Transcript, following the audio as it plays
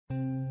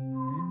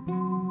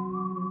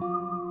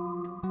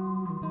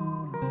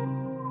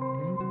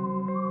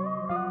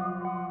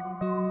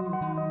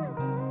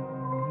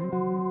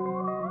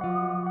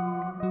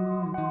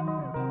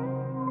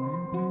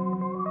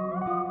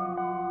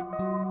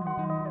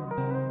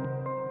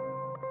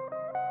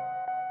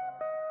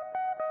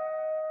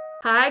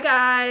Hi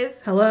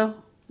guys! Hello.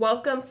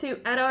 Welcome to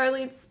Ed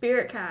Arlene's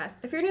Spirit Cast.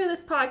 If you're new to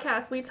this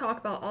podcast, we talk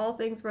about all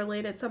things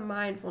related to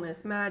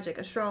mindfulness, magic,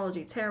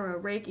 astrology, tarot,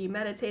 Reiki,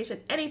 meditation,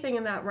 anything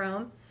in that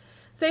realm.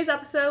 Today's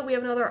episode, we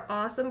have another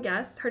awesome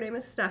guest. Her name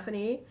is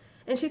Stephany,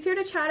 and she's here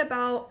to chat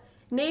about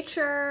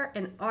nature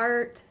and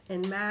art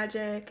and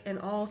magic and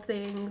all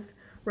things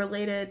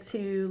related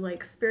to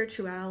like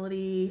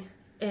spirituality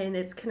and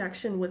its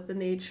connection with the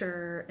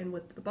nature and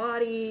with the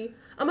body,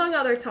 among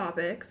other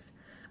topics.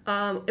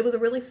 It was a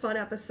really fun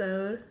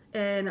episode,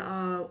 and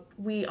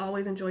we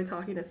always enjoy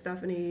talking to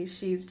Stephany.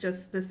 She's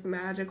just this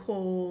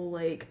magical,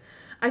 like,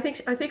 I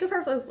think of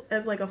her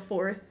as like a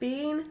forest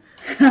being,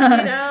 you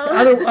know?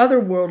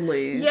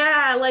 Otherworldly.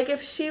 Yeah, like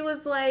if she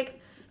was like,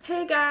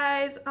 hey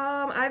guys,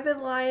 I've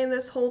been lying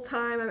this whole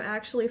time, I'm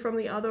actually from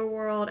the other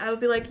world, I would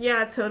be like,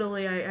 yeah,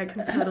 totally, I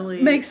can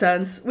totally... Makes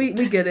sense. We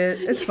get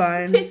it. It's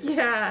fine.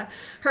 Yeah.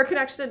 Her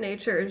connection to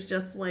nature is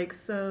just like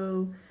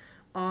so...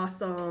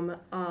 awesome.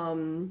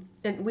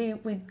 And we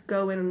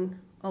go in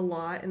a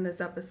lot in this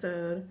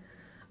episode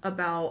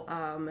about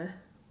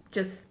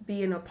just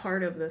being a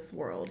part of this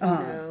world, you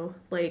know?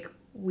 Like,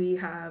 we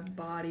have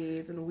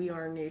bodies and we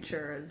are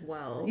nature as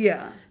well.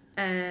 Yeah.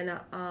 And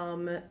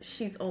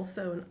she's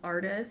also an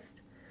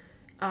artist.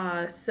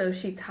 So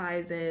she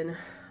ties in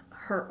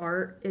her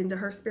art into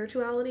her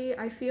spirituality,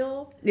 I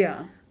feel.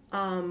 Yeah.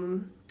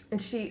 And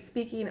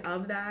speaking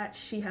of that,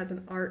 she has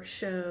an art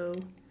show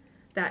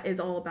that is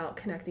all about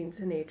connecting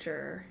to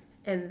nature,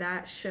 and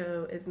that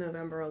show is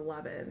November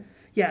 11th.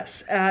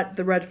 Yes, at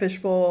the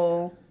Redfish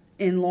Bowl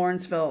in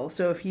Lawrenceville.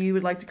 So if you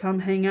would like to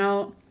come hang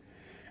out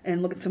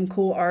and look at some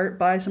cool art,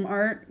 buy some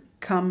art,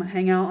 come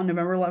hang out on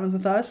November 11th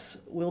with us.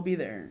 We'll be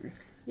there.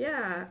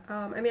 Yeah,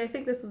 I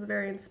think this was a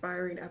very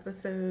inspiring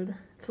episode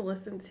to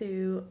listen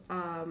to.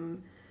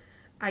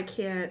 I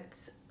can't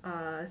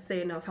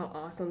say enough how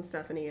awesome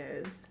Stephany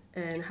is,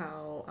 and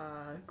how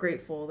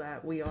grateful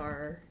that we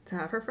are to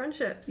have her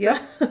friendship. So,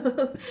 yeah.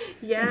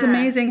 Yeah. It's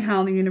amazing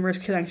how the universe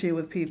connects you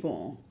with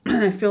people.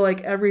 And I feel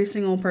like every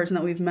single person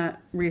that we've met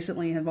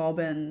recently have all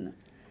been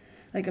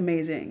like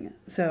amazing.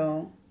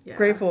 So yeah.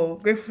 Grateful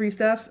for you,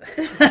 Steph.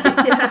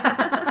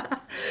 Yeah.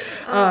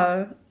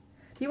 Do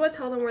you want to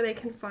tell them where they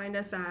can find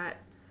us at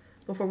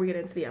before we get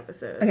into the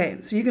episode? Okay,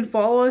 so you can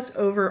follow us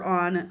over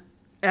on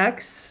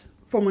X,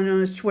 formerly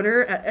known as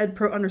Twitter, at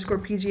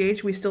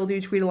edpro_PGH. We still do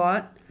tweet a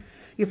lot.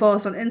 You can follow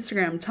us on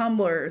Instagram,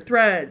 Tumblr,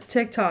 Threads,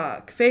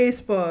 TikTok,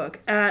 Facebook,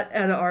 at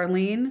Etta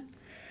Arlene.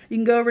 You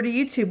can go over to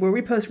YouTube, where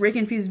we post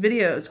Reiki-infused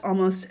videos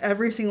almost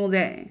every single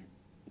day.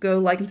 Go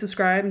like and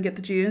subscribe and get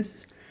the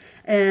juice.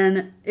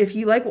 And if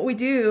you like what we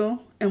do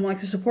and would like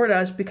to support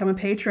us, become a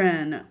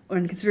patron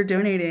and consider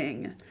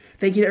donating.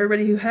 Thank you to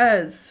everybody who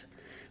has.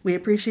 We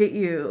appreciate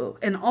you.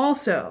 And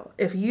also,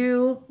 if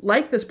you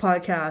like this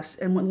podcast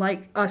and would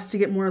like us to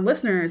get more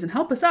listeners and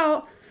help us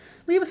out,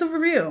 leave us a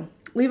review.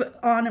 Leave it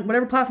on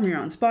whatever platform you're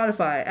on,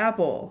 Spotify,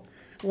 Apple,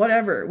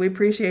 whatever. We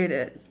appreciate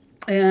it.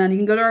 And you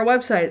can go to our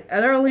website,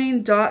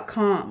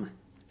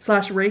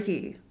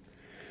 edarlene.com/Reiki.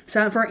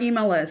 Sign up for our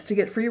email list to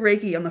get free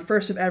Reiki on the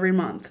 1st of every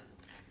month.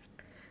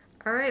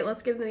 All right,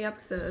 let's get into the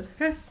episode.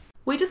 Okay.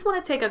 We just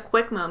want to take a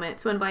quick moment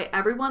to invite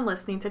everyone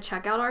listening to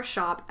check out our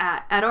shop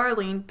at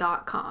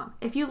edarlene.com.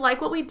 If you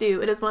like what we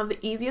do, it is one of the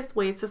easiest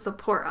ways to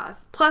support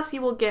us. Plus,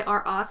 you will get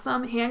our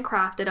awesome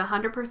handcrafted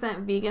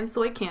 100% vegan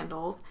soy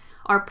candles,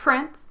 our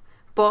prints,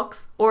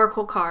 books,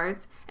 oracle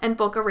cards, and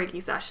book a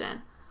Reiki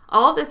session.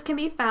 All of this can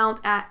be found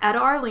at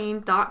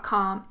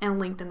edarlene.com and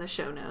linked in the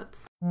show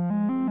notes.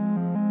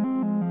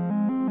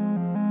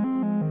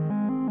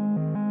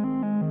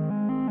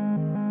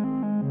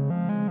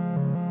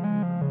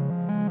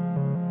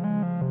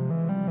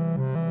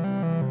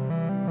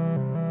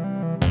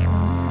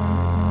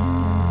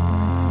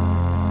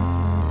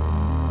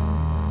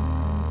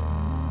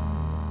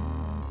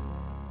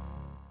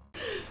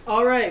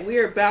 All right, we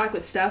are back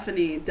with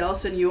Stephany Del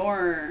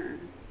Senor.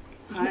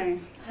 Hi.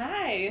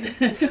 Hi.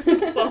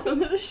 Welcome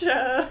to the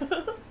show.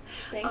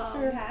 Thanks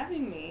for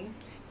having me.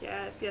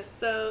 Yes.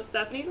 So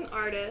Stephany's an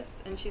artist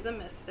and she's a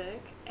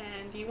mystic.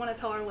 And do you want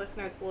to tell our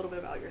listeners a little bit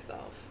about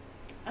yourself?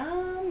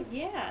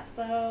 Yeah,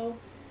 so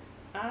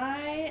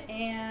I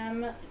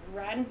am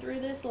riding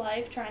through this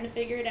life trying to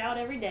figure it out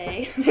every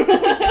day.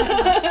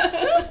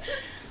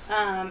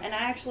 And I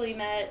actually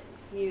met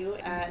you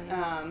at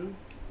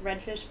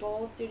Redfish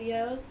Bowl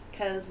Studios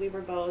because we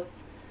were both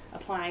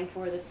applying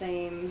for the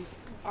same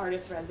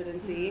artist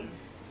residency.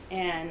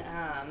 And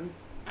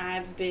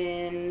I've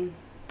been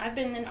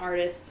an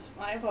artist.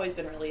 I've always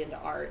been really into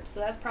art, so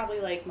that's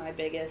probably like my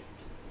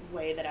biggest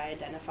way that I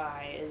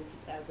identify is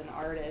as an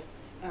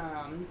artist.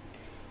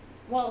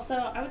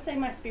 So I would say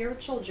my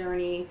spiritual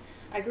journey,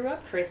 I grew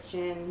up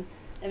Christian,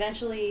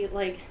 eventually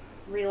like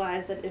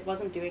realized that it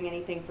wasn't doing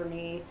anything for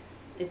me.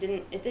 It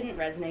didn't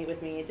resonate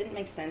with me. It didn't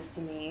make sense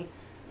to me.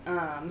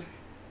 And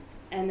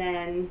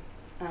then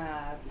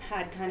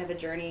had kind of a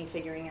journey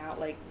figuring out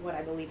like what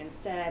I believe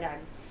instead. I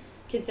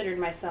considered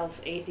myself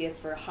atheist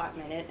for a hot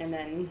minute, and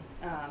then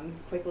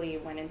quickly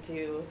went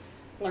into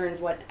learned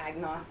what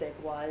agnostic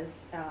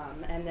was,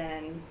 and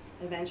then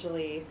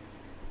eventually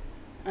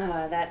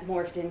that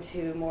morphed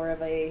into more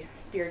of a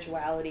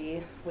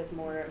spirituality with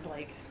more of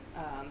like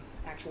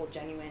actual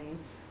genuine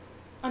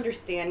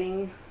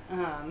understanding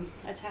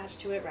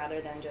attached to it,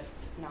 rather than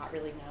just not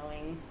really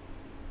knowing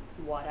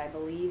what I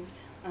believed.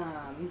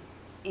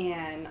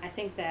 And I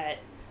think that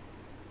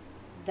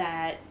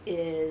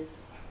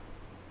is,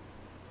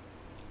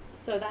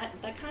 so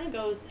that kind of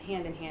goes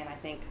hand in hand, I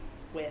think,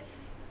 with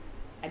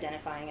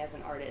identifying as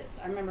an artist.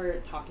 I remember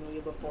talking to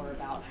you before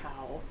about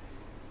how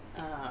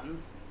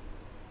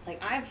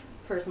like I've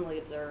personally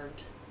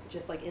observed,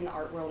 just like in the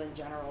art world in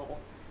general,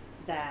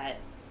 that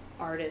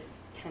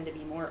artists tend to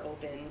be more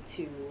open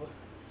to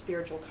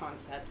spiritual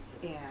concepts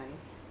and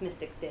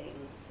mystic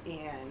things,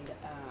 and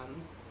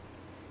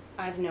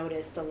I've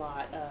noticed a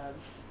lot of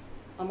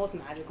almost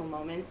magical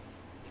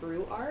moments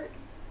through art,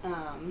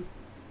 and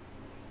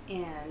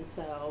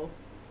so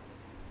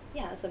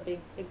yeah, that's a big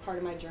part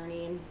of my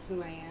journey and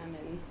who I am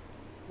and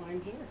why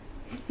I'm here.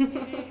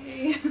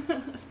 Yay.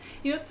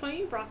 You know, it's funny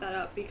you brought that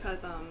up,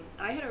 because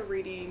I had a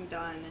reading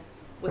done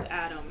with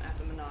Adam at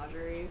the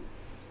Menagerie,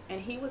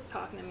 and he was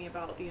talking to me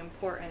about the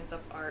importance of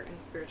art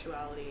and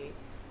spirituality,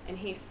 and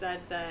he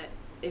said that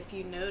if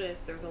you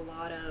notice, there's a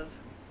lot of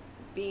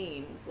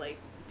beings, like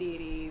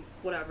deities,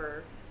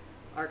 whatever,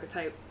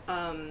 archetype,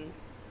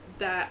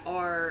 that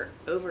are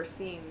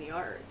overseeing the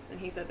arts, and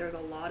he said there's a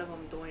lot of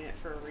them doing it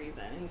for a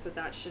reason, and he said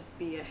that should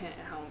be a hint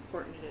at how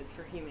important it is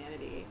for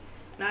humanity.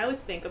 And I always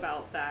think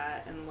about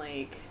that and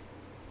like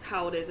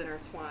how it is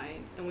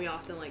intertwined, and we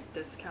often like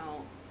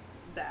discount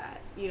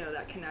that, you know,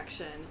 that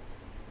connection,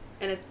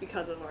 and it's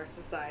because of our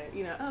society,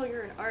 you know, oh,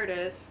 you're an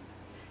artist,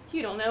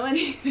 you don't know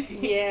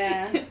anything.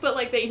 Yeah.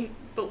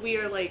 but we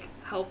are like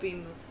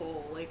helping the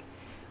soul. Like,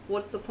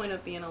 what's the point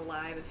of being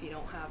alive if you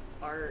don't have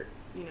art,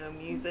 you know,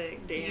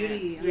 music, dance,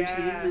 Beauty,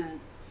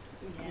 entertainment.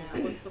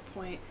 Yeah, what's the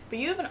point? But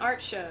you have an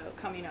art show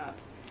coming up.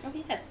 Oh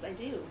yes, I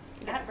do.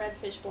 At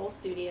Redfish Bowl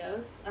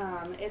Studios.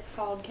 It's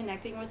called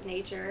Connecting with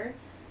Nature,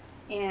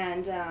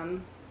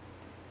 and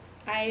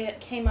I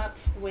came up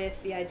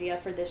with the idea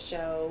for this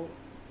show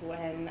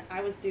when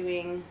I was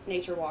doing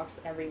nature walks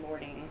every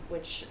morning,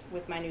 which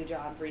with my new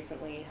job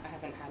recently, I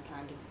haven't had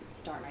time to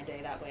start my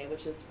day that way,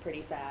 which is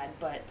pretty sad,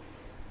 but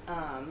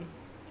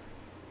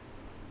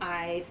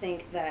I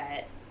think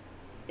that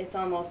it's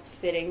almost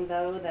fitting,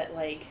 though, that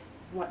like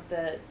what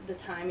the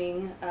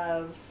timing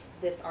of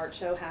this art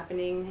show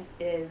happening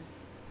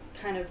is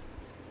kind of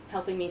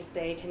helping me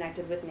stay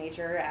connected with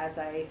nature as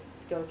I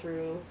go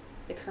through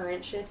the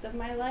current shift of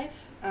my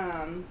life.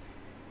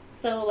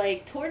 So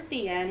like towards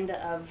the end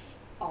of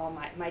all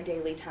my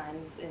daily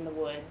times in the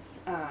woods,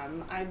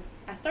 I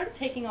started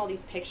taking all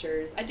these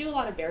pictures. I do a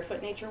lot of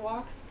barefoot nature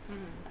walks,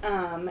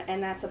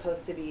 and that's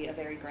supposed to be a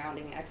very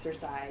grounding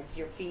exercise.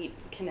 Your feet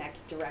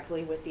connect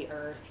directly with the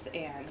earth,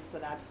 and so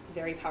that's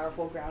very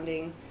powerful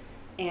grounding.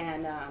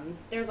 And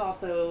there's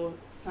also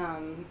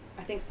some,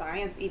 I think,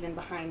 science even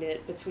behind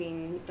it,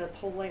 between the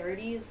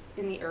polarities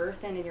in the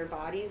earth and in your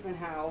bodies, and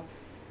how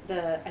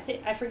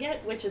I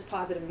forget which is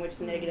positive and which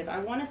is negative. I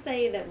want to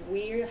say that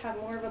we have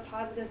more of a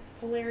positive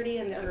polarity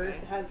and the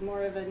earth has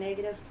more of a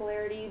negative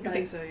polarity. I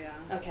think so,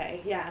 yeah.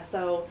 Okay, yeah.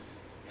 So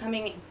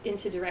coming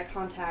into direct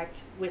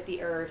contact with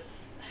the earth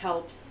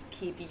helps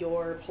keep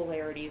your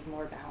polarities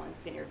more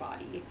balanced in your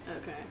body.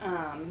 Okay.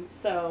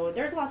 So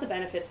there's lots of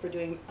benefits for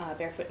doing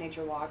barefoot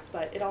nature walks,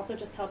 but it also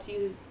just helps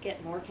you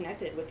get more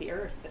connected with the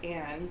earth.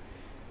 And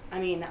I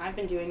mean, I've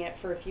been doing it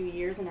for a few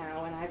years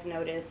now, and I've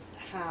noticed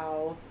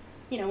how,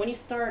 you know, when you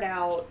start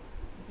out,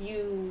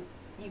 you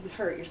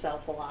hurt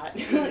yourself a lot.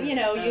 You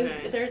know,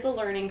 there's a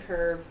learning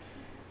curve.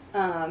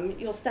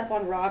 You'll step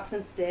on rocks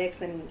and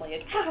sticks and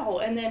like, ow,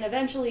 and then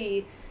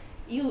eventually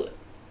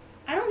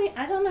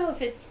I don't know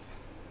if it's,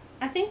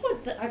 I think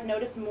I've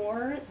noticed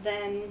more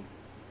than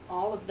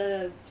all of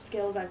the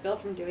skills I've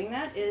built from doing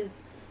that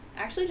is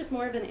actually just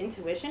more of an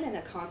intuition and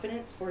a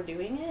confidence for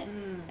doing it,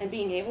 and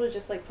being able to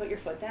just like put your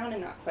foot down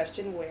and not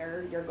question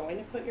where you're going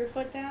to put your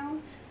foot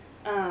down.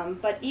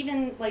 But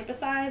even like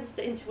besides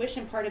the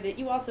intuition part of it,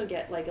 you also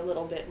get like a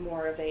little bit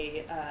more of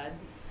a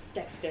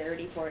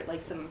dexterity for it,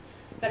 like some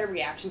better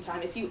reaction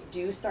time. If you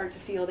do start to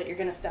feel that you're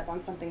going to step on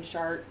something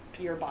sharp,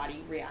 your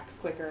body reacts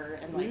quicker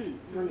and like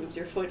removes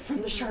your foot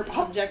from the sharp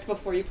object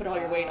before you put all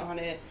your weight on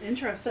it.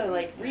 Interesting. So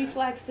like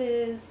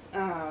reflexes,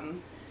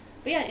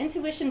 but yeah,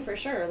 intuition for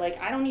sure. Like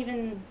I don't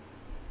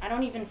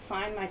even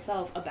find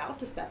myself about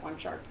to step on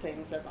sharp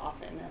things as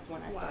often as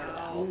when I started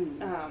out.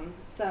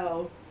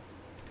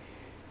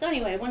 So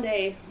anyway,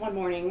 one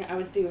morning, I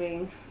was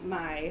doing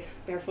my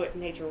barefoot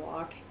nature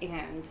walk,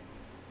 and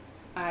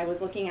I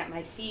was looking at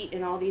my feet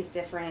in all these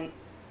different,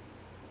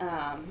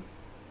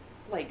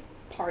 like,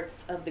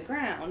 parts of the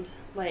ground.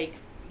 Like,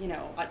 you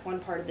know, at one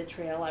part of the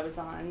trail, I was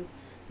on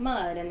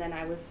mud, and then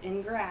I was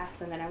in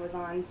grass, and then I was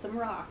on some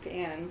rock,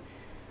 and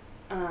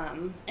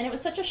it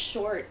was such a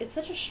short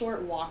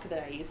walk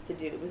that I used to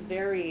do. It was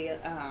very,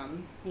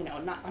 you know,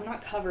 I'm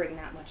not covering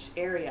that much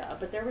area,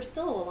 but there were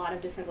still a lot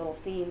of different little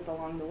scenes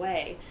along the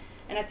way.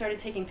 And I started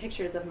taking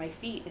pictures of my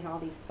feet in all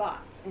these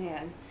spots,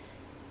 and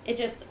it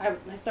just, I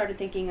started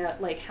thinking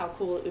like how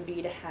cool it would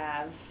be to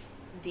have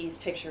these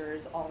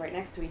pictures all right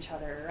next to each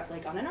other,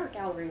 like on an art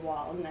gallery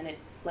wall. And then it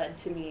led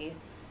to me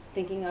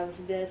thinking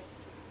of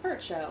this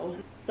art show.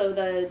 So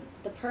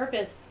the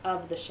purpose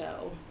of the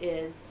show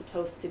is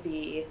supposed to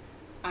be,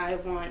 I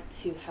want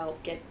to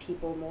help get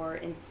people more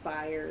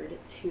inspired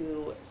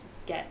to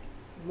get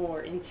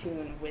more in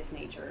tune with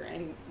nature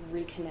and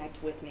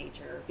reconnect with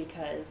nature,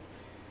 because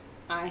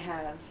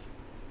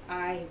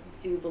I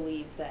do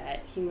believe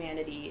that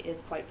humanity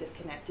is quite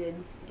disconnected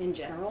in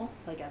general.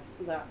 Like, as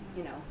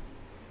you know,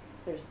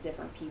 there's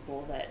different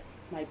people that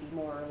might be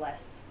more or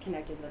less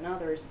connected than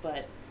others,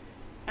 but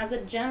as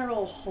a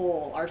general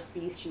whole, our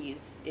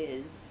species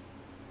is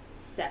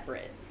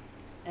separate,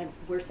 and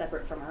we're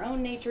separate from our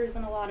own natures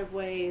in a lot of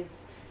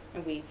ways,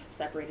 and we've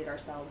separated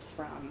ourselves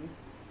from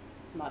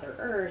Mother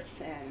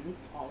Earth and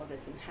all of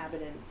its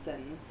inhabitants.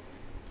 And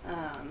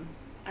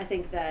I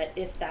think that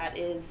if that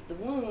is the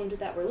wound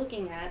that we're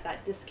looking at,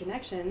 that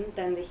disconnection,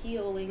 then the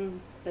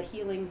healing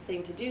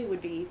thing to do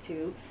would be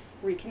to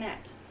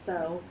reconnect.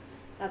 So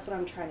that's what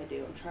I'm trying to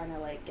do. I'm trying to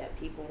like get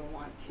people to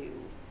want to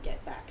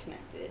get back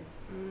connected.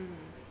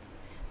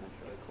 That's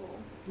really cool.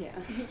 Yeah.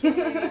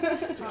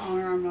 It's an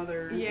honor our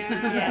mother. Yeah.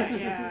 Yes.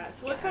 Yeah.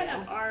 So what kind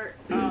of art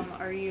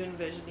are you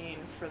envisioning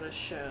for the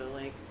show?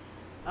 Like,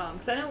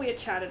 because I know we had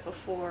chatted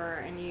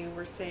before, and you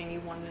were saying you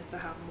wanted to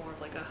have more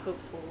of like a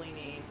hopeful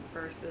leaning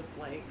versus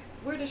like,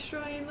 we're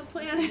destroying the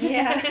planet.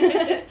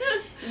 Yeah.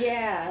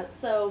 Yeah.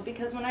 So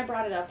because when I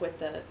brought it up with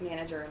the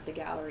manager of the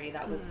gallery,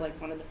 that was like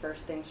one of the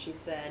first things she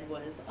said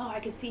was, oh, I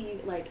could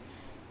see like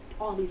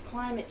all these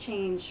climate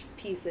change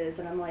pieces.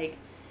 And I'm like,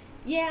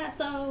 yeah,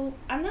 so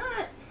I'm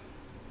not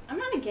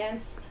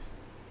against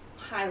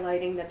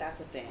highlighting that that's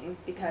a thing,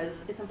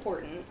 because it's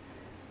important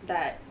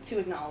that to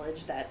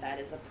acknowledge that that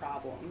is a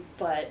problem.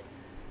 But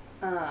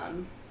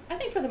I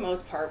think for the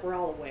most part, we're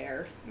all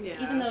aware.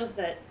 Yeah. Even those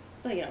that,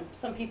 you know,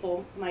 some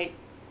people might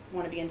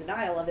want to be in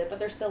denial of it, but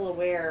they're still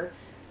aware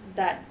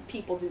that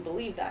people do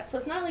believe that. So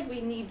it's not like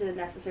we need to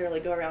necessarily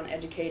go around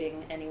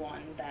educating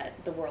anyone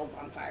that the world's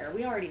on fire.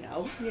 We already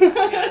know. Yeah,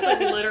 it's like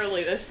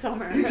literally this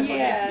summer.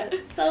 Yeah.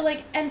 So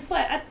like,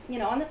 but you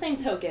know, on the same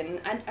token,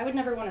 I would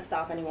never want to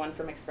stop anyone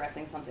from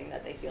expressing something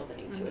that they feel the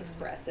need to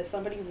express. If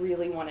somebody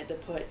really wanted to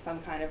put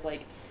some kind of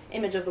like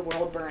image of the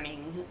world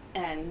burning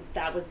and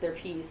that was their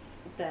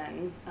piece,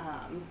 then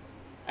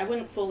I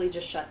wouldn't fully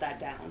just shut that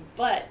down.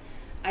 But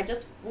I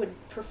just would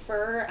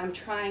prefer, I'm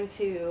trying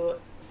to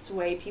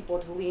sway people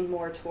to lean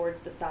more towards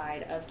the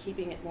side of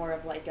keeping it more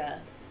of like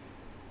a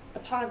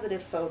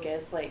positive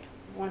focus. Like,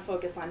 want to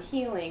focus on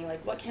healing,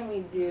 like what can we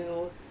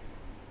do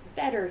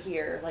better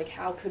here, like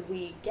how could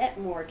we get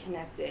more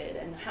connected,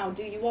 and how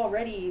do you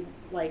already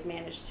like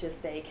manage to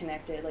stay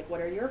connected, like what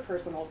are your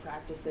personal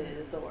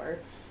practices. Or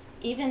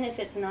even if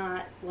it's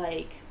not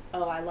like,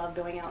 oh, I love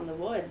going out in the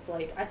woods,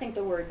 like I think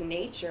the word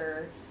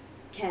nature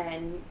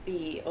can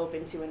be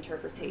open to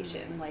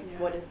interpretation. Like,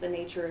 what is the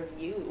nature of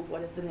you?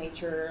 What is the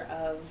nature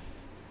of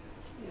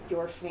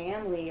your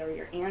family or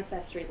your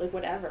ancestry? Like,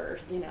 whatever,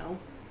 you know?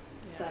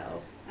 Yeah.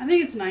 So I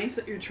think it's nice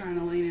that you're trying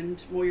to lean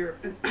into more, you're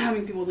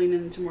having people lean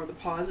into more of the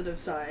positive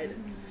side.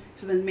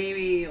 So then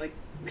maybe, like,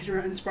 because you're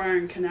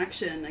inspiring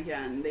connection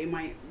again, they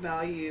might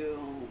value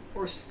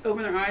or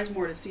open their eyes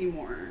more to see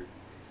more.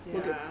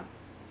 Look at,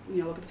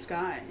 look at the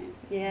sky.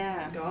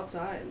 Yeah. Go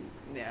outside.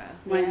 Yeah.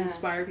 Might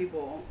inspire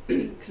people.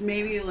 Because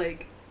maybe,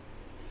 like,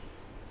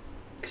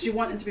 because you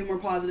want it to be more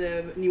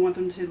positive and you want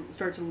them to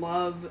start to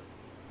love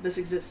this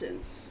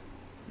existence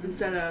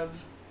instead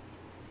of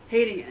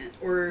hating it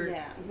or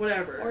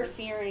whatever. Or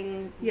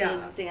fearing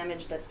the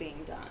damage that's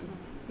being done.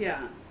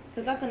 Yeah.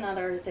 Because that's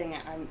another thing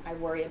I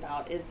worry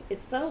about, is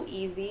it's so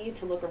easy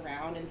to look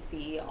around and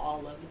see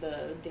all of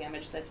the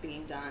damage that's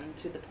being done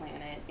to the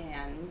planet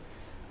and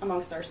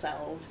amongst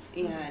ourselves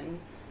and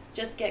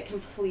just get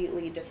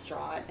completely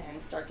distraught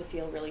and start to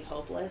feel really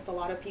hopeless. A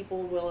lot of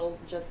people will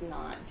just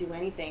not do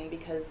anything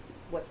because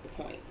what's the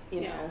point,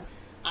 you know?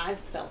 I've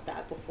felt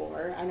that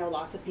before. I know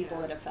lots of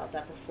people that have felt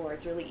that before.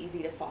 It's really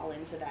easy to fall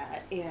into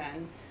that,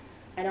 and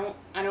I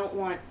don't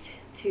want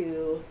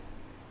to,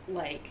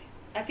 like,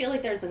 I feel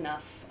like there's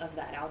enough of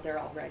that out there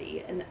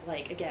already. And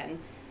like, again,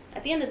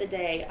 at the end of the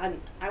day,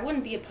 I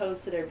wouldn't be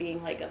opposed to there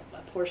being like a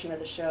portion of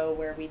the show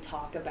where we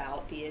talk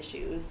about the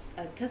issues,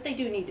 because they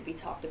do need to be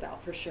talked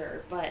about for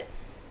sure. But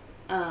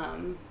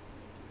I'm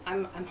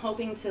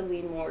hoping to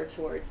lean more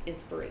towards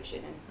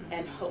inspiration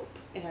and hope,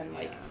 and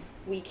like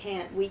we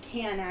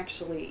can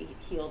actually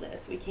heal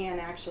this. We can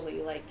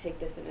actually like take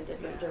this in a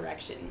different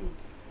direction.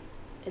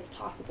 It's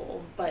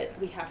possible, but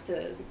we have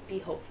to be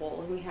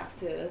hopeful and we have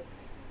to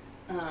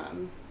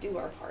do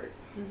our part.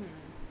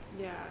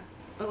 Yeah.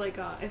 But like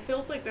it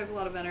feels like there's a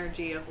lot of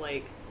energy of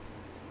like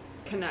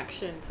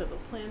connection to the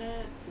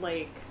planet.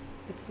 Like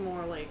it's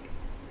more like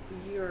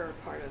you're a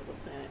part of the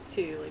planet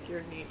too, like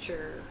you're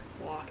nature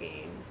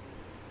walking.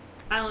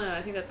 I don't know,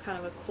 I think that's kind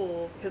of a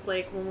cool, because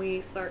like when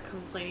we start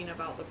complaining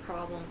about the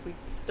problems, we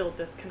still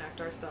disconnect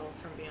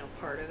ourselves from being a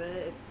part of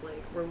it. It's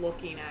like we're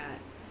looking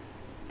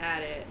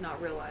at it,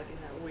 not realizing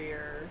that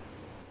we're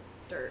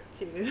dirt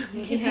too.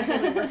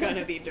 Yeah. We're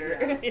gonna be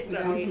dirt. Yeah. You We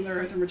know? come from the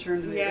earth and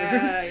return to the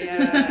earth.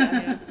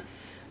 Yeah.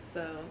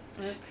 So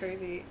that's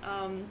crazy.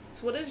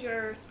 So what does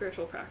your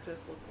spiritual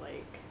practice look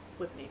like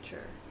with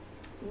nature?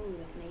 Ooh,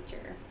 with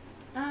nature.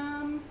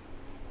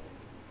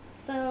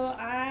 So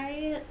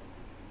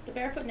the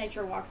barefoot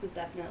nature walks is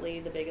definitely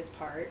the biggest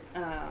part.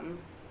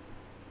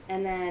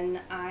 And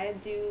then I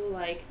do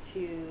like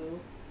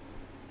to,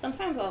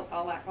 sometimes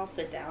I'll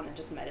sit down and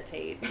just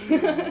meditate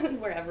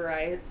wherever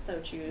I so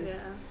choose.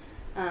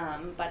 Yeah.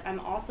 But I'm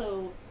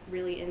also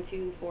really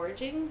into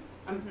foraging.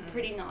 I'm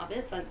pretty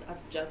novice.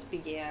 I've just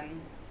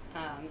began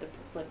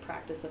the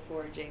practice of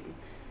foraging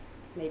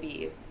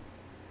maybe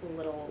a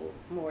little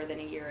more than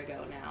a year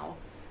ago now.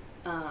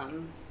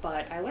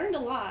 But I learned a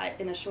lot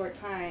in a short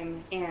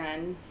time,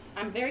 and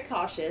I'm very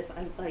cautious.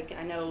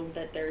 I know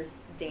that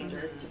there's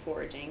dangers to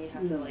foraging. You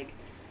have to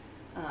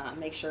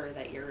make sure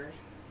that you're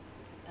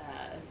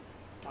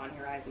dotting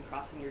your I's and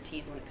crossing your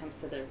T's when it comes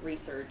to the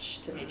research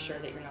to make sure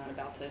that you're not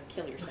about to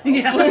kill yourself.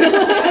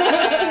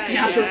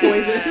 Natural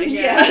poison.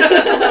 Yeah.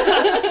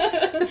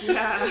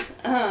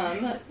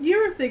 Do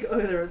you ever think?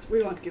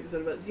 We want to keep this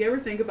in a bit. Do you ever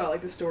think about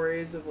like the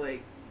stories of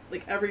like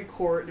every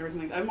court and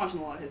everything? Like, I'm watching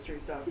a lot of history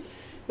stuff,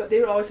 but they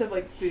would always have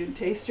like food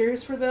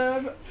tasters for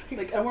them.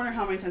 Like, I wonder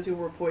how many times people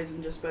were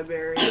poisoned just by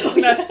berries.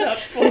 Messed up.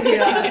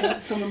 Yeah,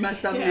 someone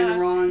messed up and did it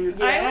wrong.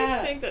 Yeah. I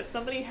always think that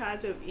somebody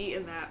had to have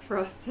eaten that for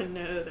us to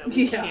know that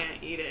we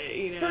can't eat it,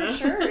 you know? For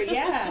sure,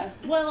 yeah.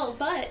 Well,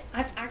 but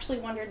I've actually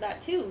wondered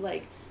that too.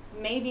 Like,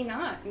 maybe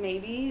not.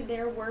 Maybe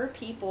there were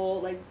people,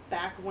 like,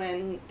 back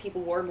when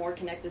people were more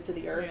connected to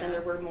the earth and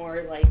there were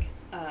more, like,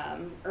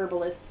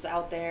 herbalists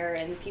out there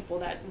and people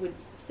that would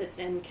sit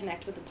and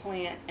connect with the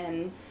plant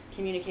and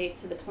communicate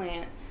to the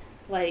plant.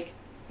 Like,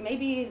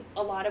 maybe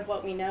a lot of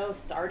what we know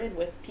started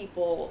with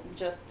people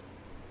just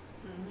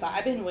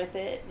vibing with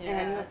it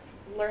and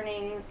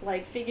learning,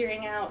 like,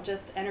 figuring out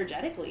just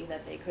energetically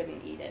that they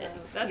couldn't eat it.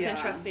 That's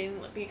interesting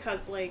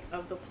because, like,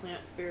 of the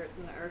plant spirits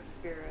and the earth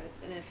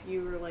spirits, and if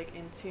you were, like,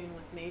 in tune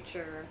with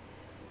nature,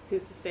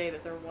 who's to say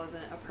that there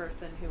wasn't a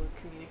person who was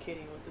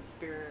communicating with the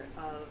spirit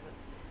of,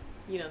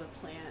 you know, the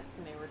plants,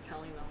 and they were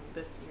telling them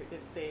this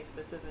is safe,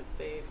 this isn't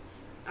safe.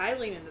 I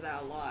lean into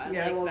that a lot.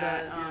 Yeah, I I love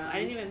that. that. I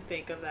didn't even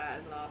think of that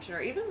as an option.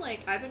 Or even,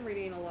 like, I've been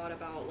reading a lot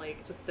about,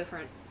 like, just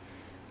different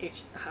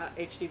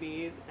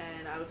HDBs,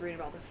 and I was reading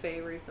about the Fae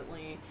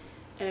recently,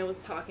 and it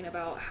was talking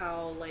about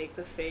how, like,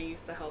 the Fae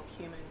used to help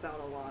humans out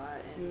a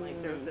lot, and like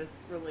there was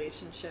this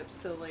relationship,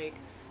 so like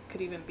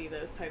could even be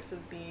those types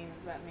of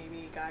beings that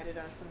maybe guided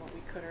us in what we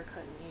could or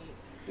couldn't eat.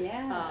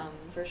 Yeah,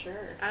 for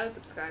sure. I would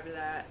subscribe to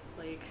that.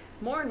 Like,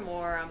 more and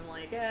more, I'm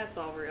like, it's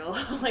all real.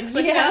 Like, so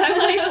I'm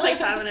not even, like,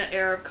 having an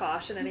air of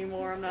caution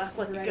anymore. I'm not,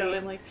 like,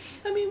 going, like,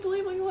 I mean,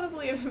 believe what you want to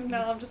believe.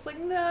 No, I'm just like,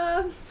 nah,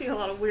 I'm seeing a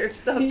lot of weird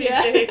stuff these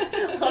days.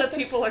 A lot of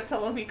people are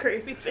telling me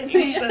crazy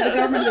things. So. The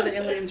government said the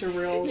aliens are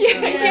real. So,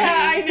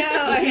 I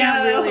know. You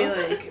can't really,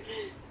 like,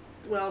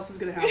 what else is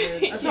going to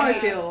happen? That's how I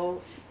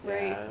feel.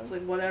 Right. It's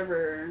like,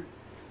 whatever.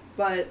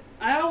 But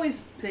I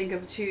always think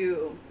of,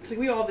 too, because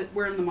like,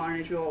 we're in the modern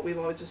age, we have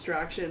always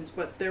distractions,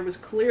 but there was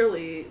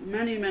clearly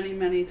many, many,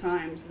 many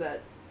times that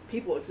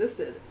people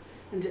existed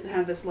and didn't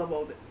have this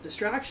level of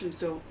distraction.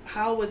 So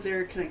how was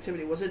their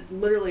connectivity? Was it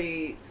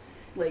literally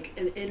like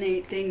an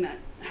innate thing that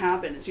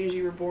happened as soon as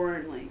you were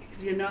born? Like,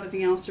 because you had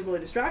nothing else to really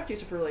distract you.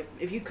 So for like,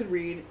 if you could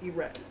read, you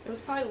read. It was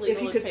probably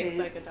legal if to you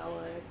take could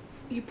psychedelics.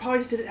 You probably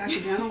just did it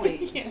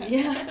accidentally.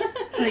 Yeah.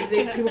 Like,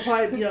 people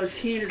probably,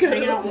 teenagers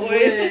hanging out in the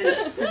woods.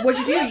 Like,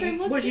 what'd you do?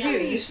 What'd you do?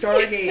 You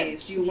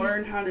stargazed. You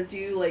learned how to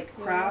do, like,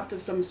 craft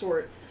of some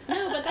sort.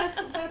 No, but that's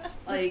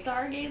like, the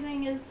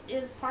stargazing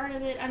is part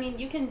of it. I mean,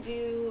 you can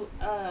do,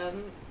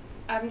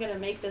 I'm going to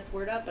make this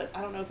word up, but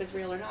I don't know if it's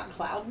real or not,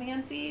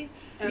 cloudmancy.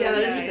 Yeah,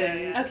 that is a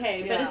thing.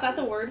 Okay, but is that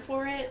the word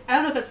for it? I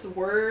don't know if that's the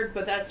word,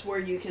 but that's where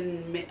you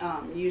can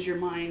use your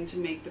mind to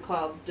make the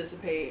clouds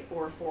dissipate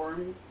or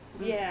form.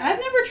 Yeah. I've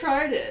never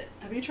tried it.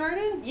 Have you tried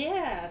it?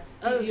 Yeah.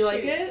 Do you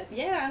like it?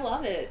 Yeah, I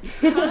love it.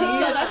 So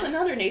that's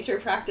another nature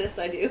practice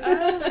I do.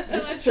 Oh,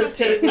 that's so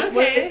interesting.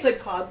 It's like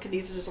cloud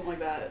kinesis or something like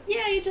that.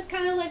 Yeah, you just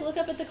kind of like look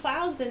up at the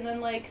clouds and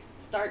then like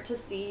start to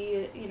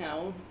see,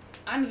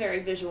 I'm very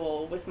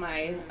visual with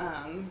my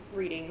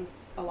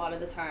readings a lot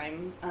of the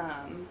time.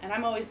 And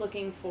I'm always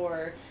looking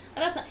for,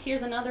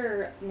 here's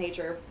another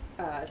nature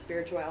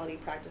spirituality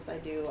practice I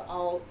do.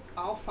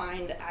 I'll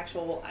find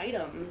actual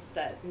items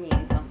that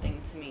mean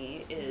something to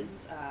me.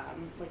 Is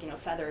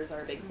feathers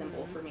are a big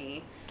symbol for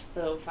me.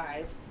 So if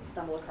I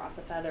stumble across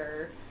a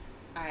feather,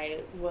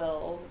 I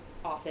will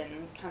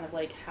often kind of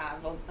like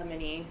have a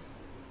mini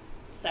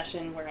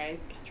session where I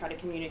try to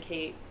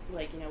communicate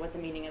what the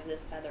meaning of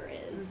this feather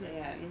is.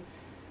 And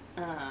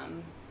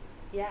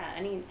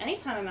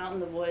anytime I'm out in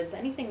the woods,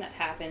 anything that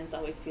happens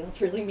always feels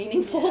really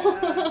meaningful. Yeah,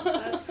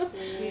 that's cool.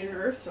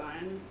 Your earth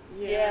sign.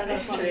 Yeah,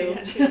 that's true.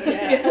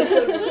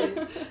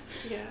 Yeah.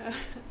 Yeah.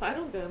 I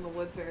don't go in the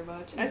woods very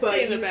much. I But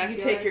stay in the you backyard.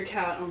 take your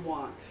cat on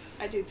walks.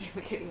 I do take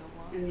my kitty on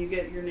walks. And you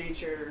get your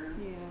nature.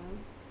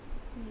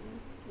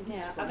 Yeah.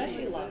 Yeah, I funny. bet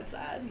she loves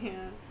that.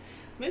 Yeah.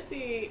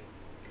 Missy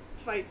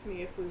fights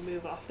me if we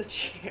move off the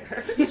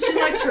chair. She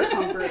likes her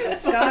comfort, but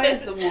Sky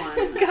is the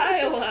one.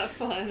 Sky will have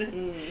fun.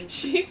 Mm.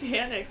 She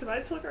panics. If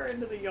I took her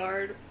into the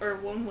yard, or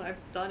when I've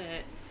done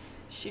it,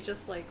 she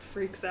just like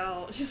freaks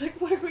out. She's like,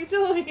 "What are we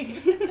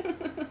doing?"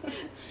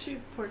 She's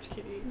a poor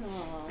kitty.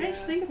 Aw. I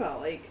just think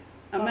about, like,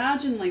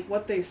 imagine, like,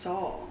 what they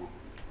saw.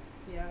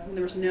 Yeah.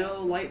 There was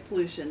no light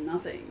pollution,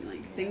 nothing.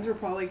 Like, things were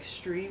probably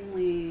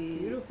extremely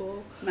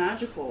Beautiful.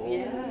 magical.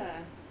 Yeah,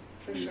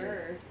 for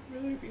sure.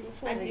 Really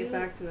beautiful. I Gotta do- get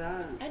back to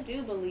that. I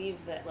do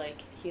believe that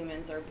like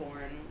humans are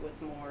born with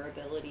more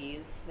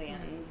abilities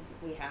than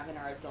we have in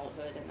our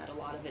adulthood, and that a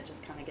lot of it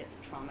just kind of gets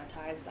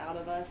traumatized out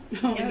of us.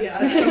 Oh,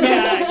 Yeah.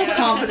 Yeah.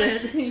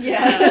 Confident.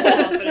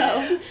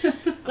 Yeah.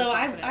 So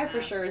I'm I for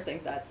confident sure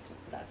think that's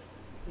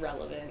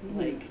relevant. Mhm.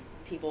 Like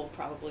people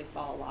probably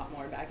saw a lot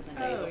more back in the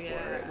day Oh, before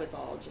yeah. it was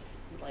all just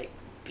like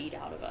beat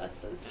out of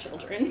us as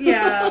children.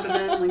 Yeah, but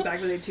then, like,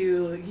 back in the day,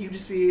 too, like, you'd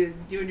just be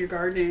doing your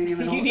gardening, and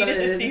then all You of a needed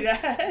to sudden, see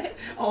that.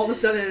 all of a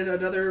sudden,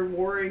 another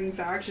warring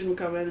faction would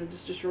come in and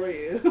just destroy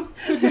you.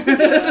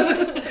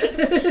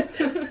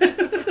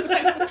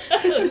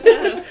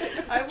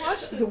 I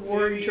watched this The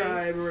warring movie.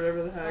 tribe, or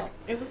whatever the heck. Oh,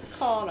 it was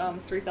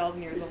called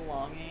 3,000 Years of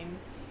Longing,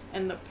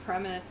 and the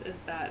premise is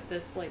that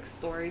this like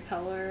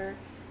storyteller,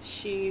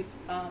 she's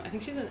I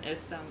think she's in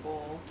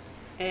Istanbul,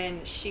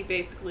 and she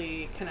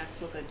basically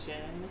connects with a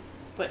jinn,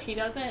 but he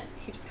doesn't.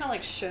 He just kind of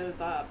like shows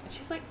up, and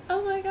she's like,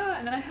 "Oh my god!"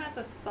 And then I had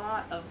the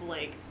thought of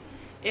like,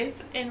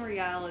 if in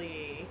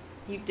reality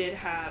you did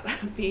have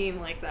a being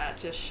like that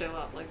just show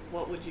up, like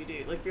what would you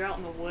do? Like if you're out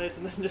in the woods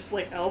and then just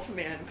like Elf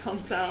Man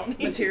comes out and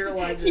he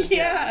Materializes.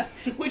 yeah.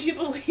 Would you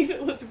believe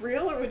it was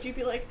real, or would you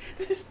be like,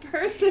 this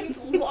person's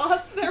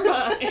lost their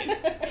mind?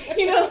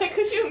 You know, like,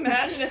 could you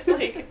imagine if,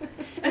 like,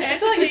 an I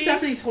feel like if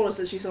entity... Stephany told us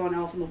that she saw an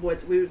elf in the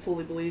woods, we would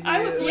fully believe you.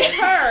 I would believe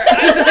her.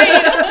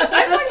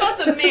 I'm talking about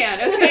the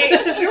man,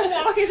 okay? You're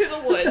walking through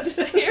the woods. Just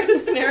here's the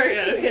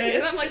scenario, okay?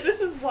 And I'm like,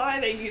 this is why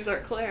they use our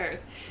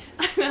clairs.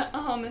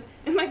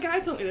 And my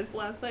guide told me this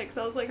last night, because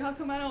I was like, how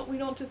come we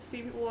don't just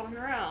see people walking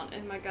around?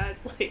 And my guide's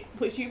like,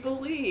 would you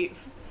believe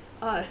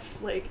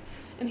us? Like,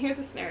 and here's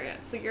a scenario.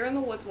 So you're in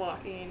the woods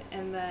walking,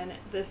 and then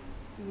this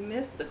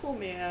mystical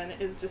man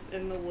is just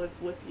in the woods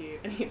with you,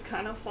 and he's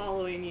kind of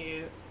following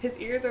you. His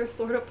ears are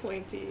sort of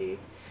pointy.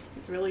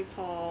 He's really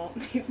tall.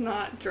 He's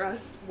not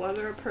dressed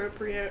weather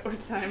appropriate or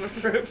time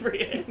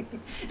appropriate.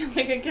 And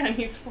like, again,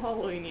 he's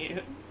following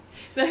you.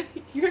 Then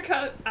you're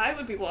I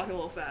would be walking a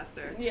little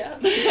faster. Yeah.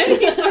 And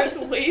he starts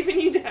waving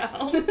you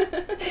down.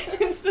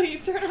 And so you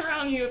turn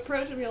around, you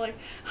approach him, you're like,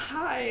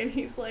 hi. And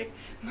he's like,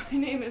 my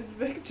name is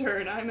Victor,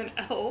 and I'm an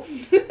elf.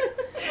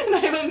 And I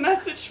have a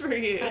message for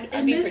you.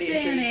 I'd be this pretty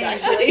day and intrigued, age-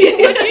 actually.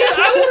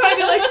 I would probably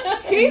be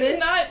like, he's this-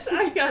 nuts,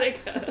 I gotta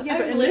go. Yeah,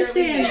 but I've in this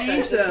day and literally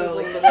age, been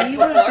though, friends with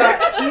people in the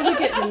he woods would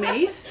get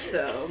maced,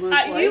 though, most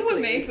likely. You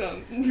would make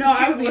him. No,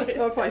 I would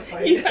probably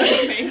fight. You would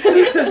make him.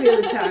 It would be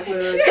an attack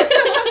with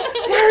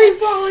why are you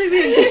following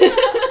me?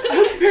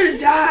 I'm prepared to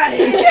die.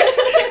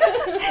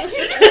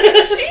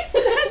 She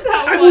said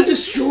that I will once.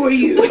 destroy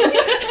you.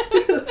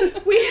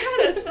 We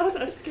had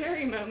a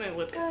scary moment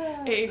with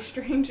a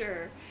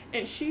stranger,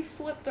 and she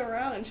flipped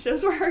around, and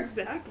those were her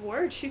exact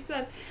words. She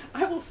said,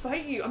 I will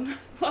fight you.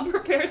 I'm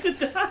prepared to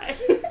die.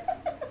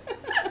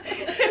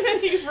 And then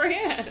he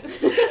ran.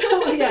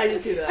 Oh, yeah, I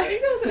did see that. I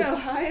think that was in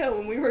Ohio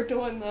when we were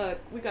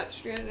we got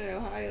stranded in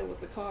Ohio with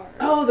the car.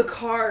 Oh, the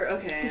car.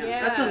 Okay.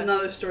 Yeah. That's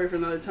another story for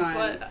another time.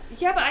 But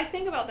yeah, but I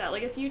think about that.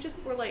 Like, if you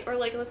just were like, or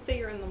like, let's say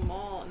you're in the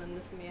mall and then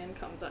this man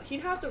comes up, they'd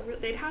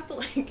have to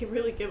like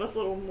really give us a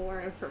little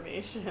more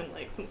information,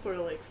 like some sort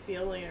of like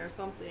feeling or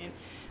something,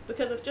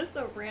 because if just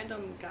a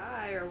random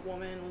guy or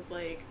woman was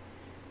like,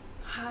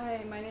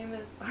 hi, my name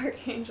is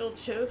Archangel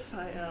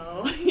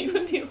Jophiel, you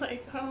would be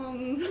like,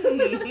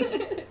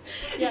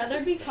 Yeah,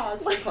 there'd be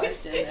cause for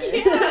question there.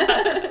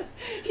 yeah.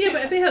 Yeah,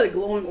 but if they had a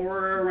glowing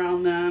aura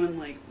around them and,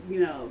 like, you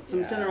know, some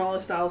Yeah.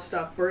 Cinderella style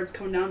stuff, birds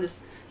coming down just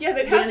Yeah,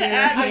 they'd have to Yeah,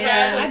 add the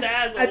yeah. razzle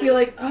dazzle. I'd be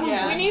like, oh.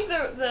 Yeah. We need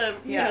the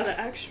you Yeah. know, the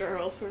extra, or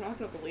else we're not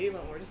going to believe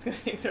them. We're just going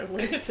to think they're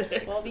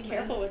lunatics. Well, be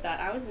careful with that.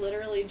 I was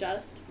literally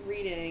just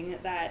reading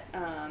that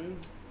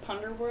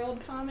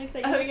Punderworld comic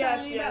that you Oh, were yes,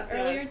 telling me about yes,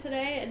 earlier yes.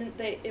 today, and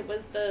it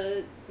was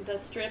the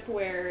strip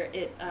where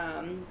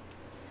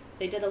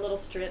they did a little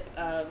strip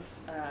of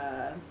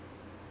a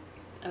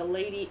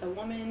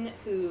woman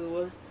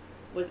who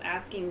was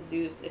asking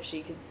Zeus if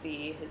she could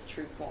see his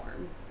true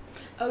form.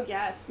 Oh,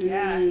 yes. Mm.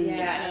 Yeah. Yeah,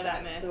 Yeah, I know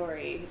that that myth.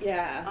 story.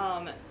 Yeah.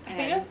 I think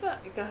And- that's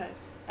go ahead.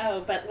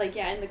 Oh, but like,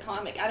 yeah, in the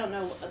comic, I don't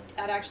know.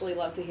 I'd actually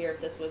love to hear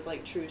if this was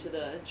like true to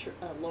the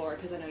lore,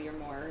 because I know you're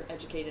more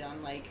educated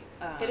on like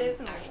It is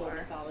in the actual lore.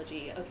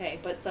 mythology. Okay,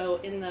 but so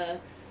in the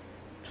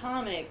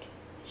comic,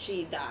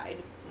 she died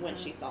when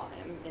Mhm. she saw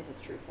him in his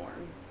true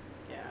form.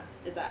 Yeah.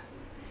 Is that?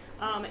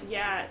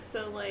 Yeah,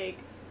 so like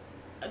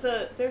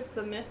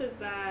the myth is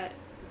that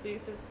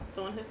Zeus is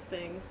doing his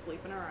thing,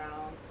 sleeping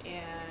around,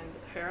 and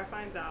Hera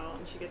finds out,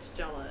 and she gets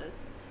jealous,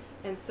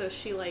 and so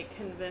she like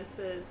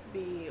convinces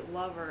the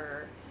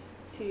lover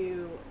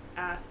to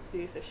ask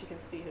Zeus if she can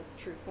see his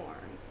true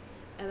form,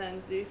 and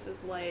then Zeus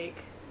is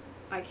like,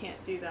 I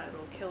can't do that,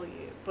 it'll kill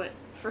you. But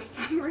for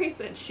some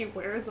reason, she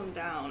wears them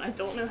down. I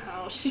don't know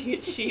how she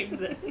achieved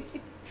this.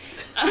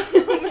 I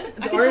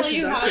can tell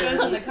you how it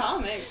goes in the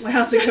comic.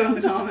 How's it go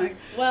in the comic?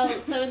 Well,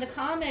 so in the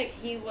comic,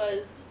 it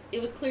was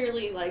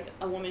clearly like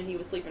a woman he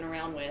was sleeping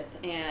around with,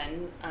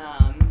 and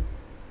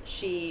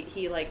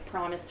he like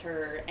promised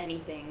her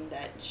anything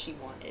that she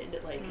wanted,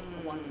 like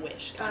one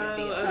wish kind of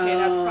deal. Okay,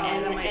 that's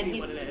probably that might and be he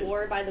what it is.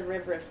 swore by the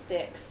river of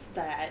Styx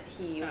that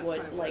he That's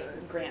would probably what like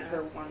it is, grant yeah.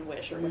 her one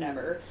wish or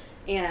whatever.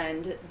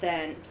 And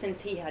then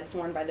since he had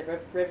sworn by the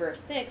river of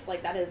Styx,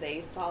 like that is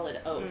a solid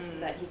oath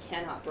that he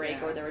cannot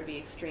break, or there would be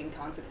extreme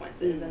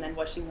consequences. And then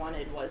what she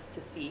wanted was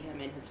to see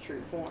him in his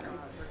true form.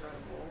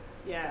 Regrettable.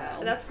 Yeah,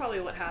 So. that's probably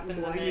what happened in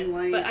the Blinding myth.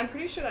 light. But I'm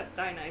pretty sure that's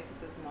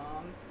Dionysus'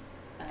 mom.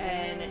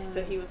 And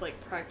so he was like,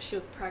 she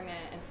was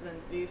pregnant, and so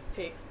then Zeus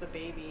takes the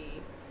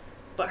baby.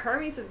 But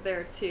Hermes is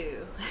there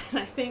too. And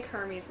I think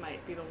Hermes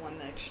might be the one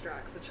that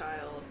extracts the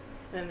child.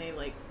 And then they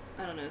like,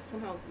 I don't know,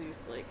 somehow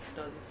Zeus like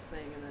does his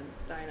thing, and then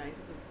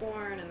Dionysus is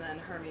born, and then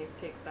Hermes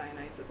takes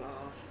Dionysus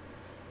off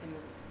and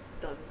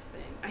does his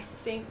thing. I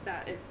think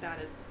that is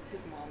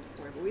his mom's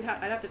story, but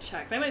I'd have to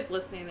check. If anybody's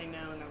listening, they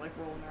know, and they're like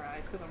rolling their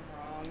eyes because I'm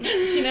wrong.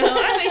 You know,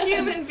 I'm a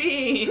human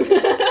being.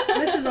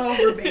 This is all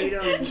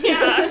verbatim.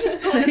 Yeah, I'm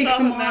just doing this off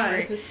Come of on.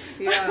 memory.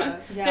 Yeah.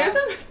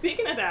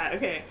 Speaking of that,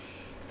 okay.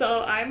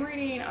 So I'm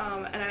reading,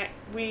 and I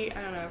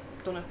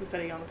don't know if we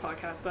said it on the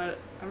podcast, but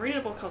I'm reading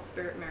a book called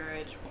Spirit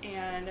Marriage,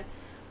 and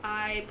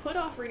I put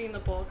off reading the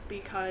book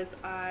because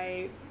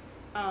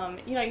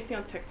you see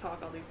on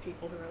TikTok all these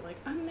people who are like,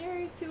 I'm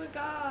married to a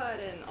god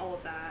and all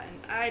of that,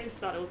 and I just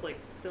thought it was like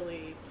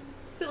silly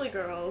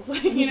girls, I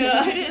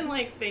didn't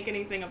like think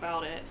anything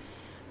about it.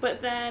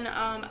 But then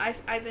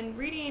I've been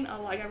reading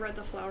I read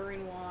The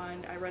Flowering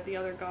Wand, I read The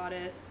Other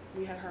Goddess,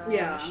 we had her on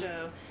the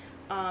show,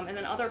 and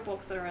then other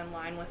books that are in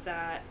line with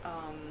that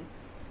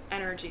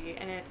energy,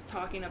 and it's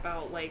talking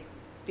about like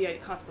the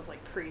concept of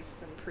like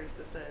priests and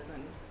priestesses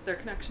and their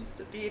connections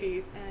to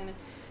deities,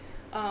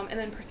 and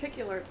in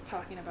particular it's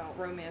talking about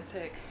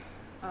romantic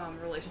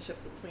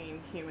relationships between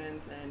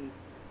humans and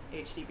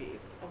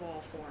HDBs of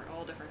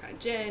all different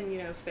kinds,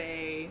 jinn,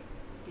 fae,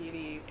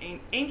 deities,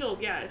 angels.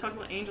 Yeah, it talks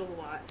about angels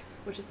a lot,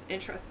 which is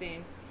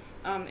interesting.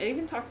 It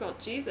even talks about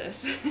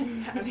Jesus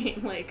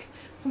having like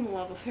some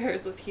love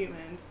affairs with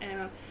humans,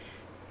 and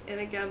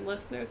again,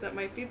 listeners, that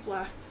might be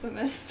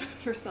blasphemous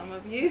for some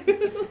of you.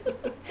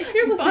 If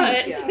you're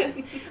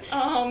listening,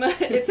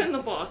 but it's in the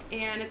book,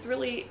 and it's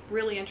really,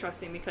 really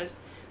interesting because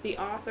the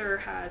author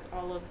has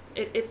all of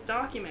it. It's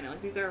documented.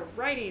 Like these are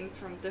writings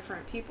from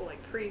different people,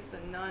 like priests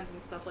and nuns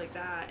and stuff like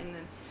that. And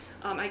then,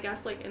 I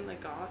guess like in the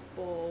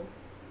gospel,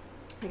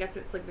 I guess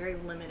it's like very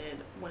limited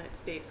when it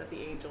states that the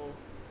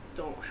angels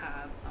don't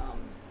have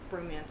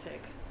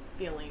romantic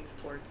feelings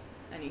towards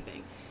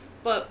anything,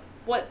 but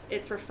what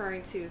it's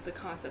referring to is the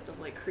concept of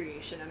like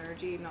creation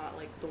energy, not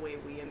like the way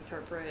we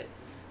interpret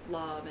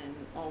love and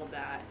all of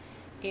that.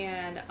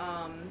 And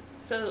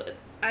so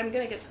I'm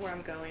gonna get to where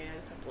I'm going. I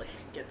just have to like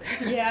get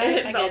there. Yeah,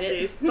 I get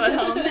it.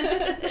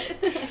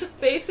 But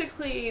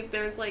basically,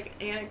 there's like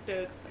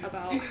anecdotes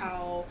about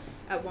how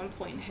at one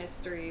point in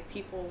history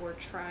people were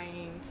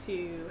trying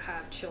to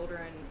have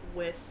children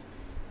with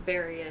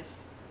various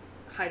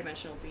high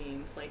dimensional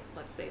beings, like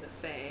let's say the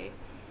Fae.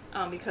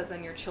 Because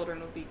then your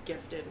children will be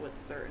gifted with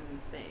certain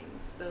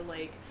things. So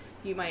like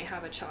you might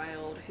have a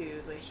child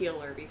who's a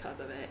healer because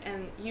of it.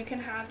 And you can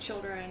have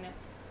children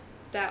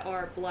that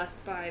are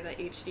blessed by the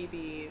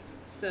HDBs.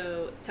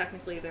 So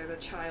technically they're the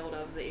child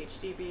of the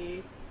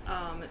HDB.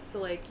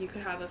 So like you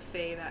could have a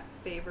Fae that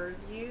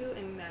favors you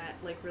and that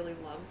like really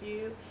loves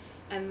you.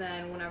 And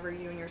then whenever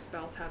you and your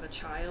spouse have a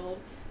child,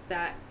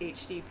 that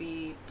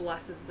HDB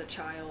blesses the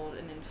child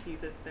and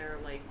infuses their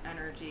like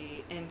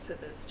energy into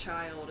this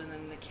child, and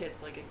then the kid's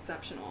like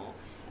exceptional.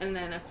 And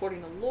then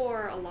according to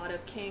lore, a lot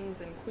of kings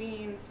and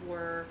queens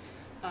were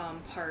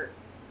part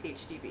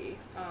HDB.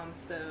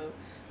 So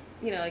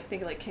like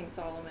think of like King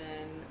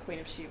Solomon, Queen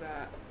of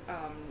Sheba,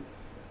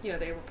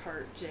 they were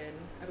part jinn.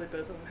 I believe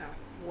both of them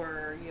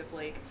were. You have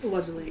like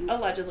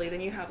allegedly.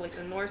 Then you have like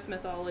the Norse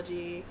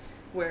mythology,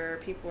 where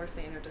people are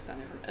saying they're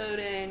descended from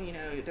Odin,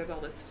 there's all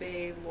this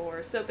Fae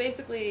lore. So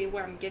basically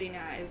what I'm getting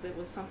at is it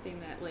was something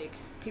that like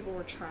people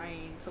were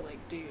trying to like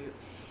do.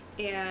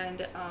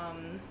 And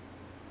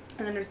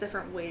then there's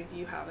different ways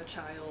you have a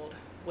child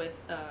with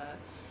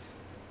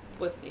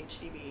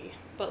HDB,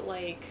 but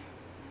like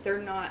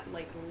they're not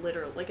like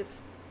literal, like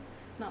it's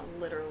not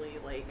literally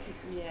like,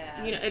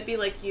 it'd be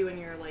like you and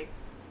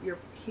your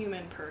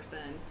human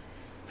person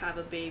have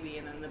a baby,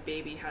 and then the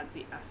baby has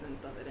the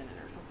essence of it in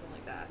it or something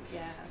like that.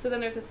 Yeah. So then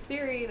there's this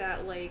theory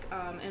that like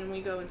and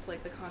we go into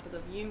like the concept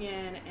of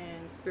union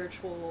and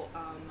spiritual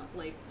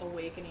like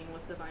awakening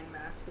with divine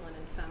masculine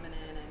and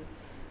feminine,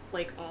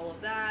 like all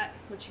of that,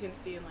 which you can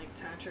see in like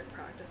tantric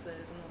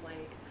practices and the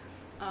like,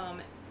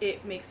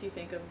 it makes you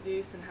think of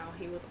Zeus and how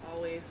he was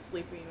always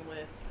sleeping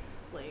with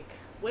like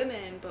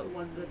women, but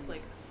was this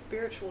like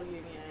spiritual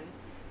union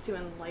to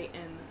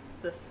enlighten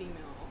the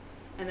female,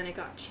 and then it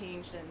got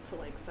changed into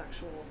like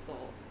sexual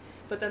assault.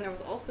 But then there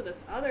was also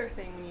this other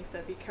thing when you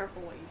said be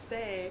careful what you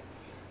say.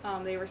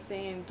 They were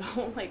saying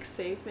don't like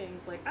say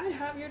things like I'd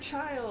have your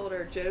child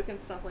or joke and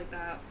stuff like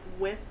that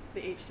with the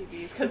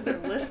HTVs because they're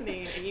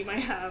listening and you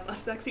might have a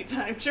sexy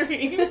time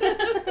dream.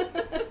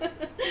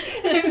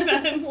 And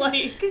then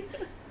like,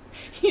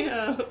 you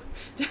know,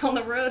 down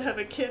the road have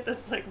a kid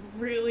that's like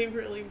really,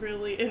 really,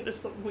 really into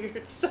some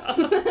weird stuff.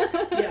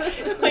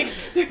 Yeah. Like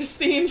they're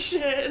seeing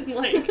shit and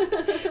like,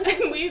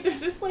 and there's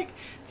this like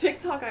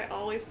TikTok I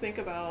always think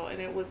about,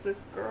 and it was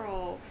this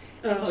girl.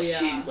 And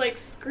she's like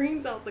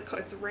screams out the car.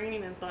 It's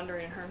raining and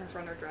thundering, and her and her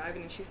friend are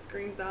driving, and she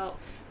screams out,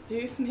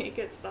 "Zeus, make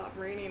it stop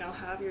raining. I'll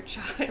have your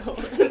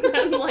child." And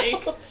then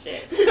like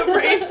the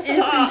rain stops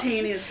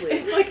instantaneously.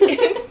 It's like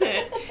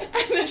instant,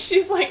 and then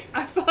she's like,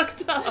 "I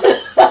fucked up." and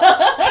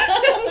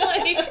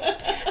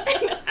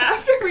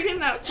after reading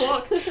that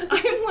book,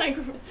 I'm like,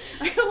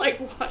 I gotta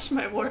like watch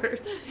my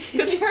words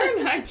because her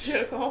and I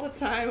joke all the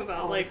time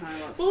about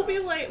we'll be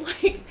like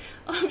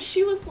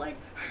she was like,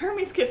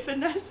 Hermes could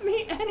finesse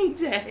me any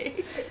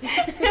day.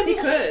 And he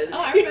could. Oh,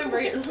 I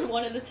remember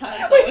one of the times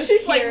Like, I was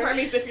she's here. like,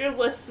 Hermes, if you're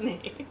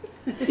listening.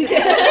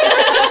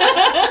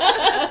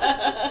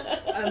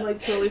 I'm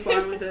like totally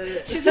fine with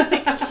it. She's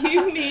like,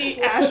 you need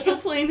astral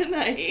plane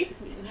tonight.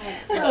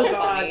 So God.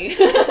 funny.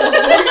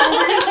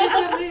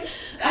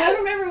 I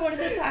remember one of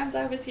the times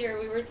I was here,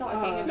 we were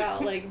talking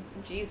about like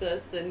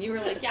Jesus, and you were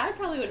like, "Yeah, I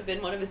probably would have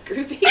been one of his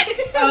groupies."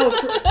 Oh,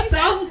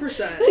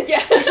 1,000%.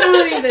 Yeah. You're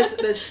telling me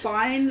this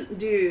fine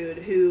dude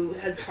who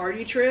had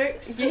party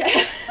tricks, Yeah.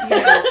 you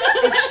know,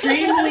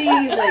 extremely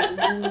like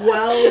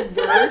well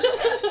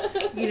versed,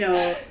 you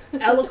know,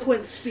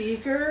 eloquent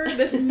speaker.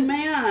 This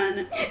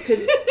man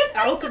could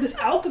this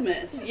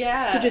alchemist.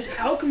 Yeah. Could just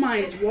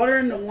alchemize water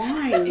into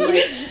wine,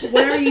 like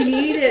whatever you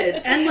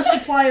needed. Endless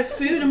supply of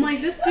food. I'm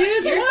like, this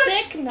dude, You're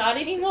what? sick, not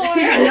anymore.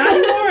 Yeah, not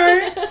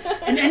anymore.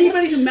 And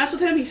anybody who messed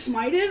with him, he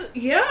smited.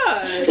 Yeah,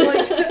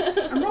 like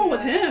I'm rolling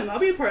with him. I'll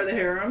be a part of the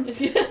harem.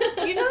 You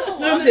know,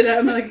 No, I'm saying that.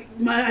 I'm like,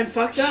 I'm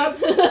fucked up.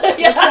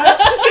 yeah.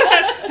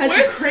 Had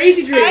some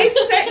crazy dreams. I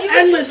sent you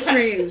Endless text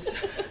dreams.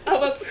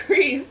 of a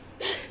priest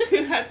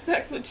who had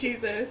sex with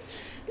Jesus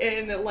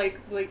in like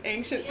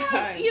ancient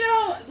times. You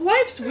know,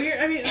 life's weird.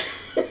 I mean,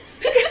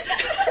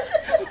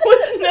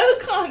 With no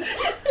context.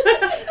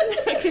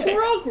 Okay.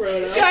 we're all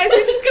grown up. Guys,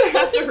 we're just gonna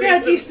have to read Yeah,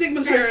 the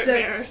destigmatize spirit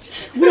sex.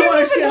 marriage. We don't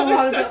understand a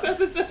lot Another about.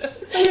 sex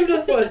episode. I have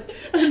another one.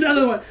 I have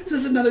another one. This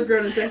is another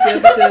grown and sexy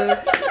episode.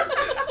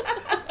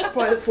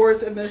 Probably the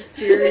fourth in this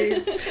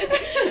series.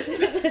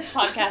 This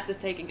podcast is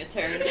taking a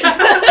turn.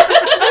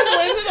 I'm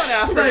blaming it on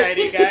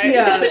Aphrodite, guys.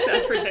 Yeah. It's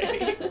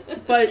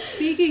Aphrodite. But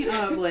speaking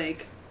of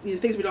like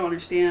things we don't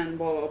understand,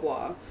 blah blah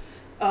blah.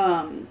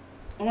 I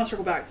want to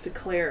circle back to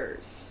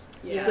Claire's.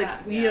 It's like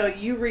you know,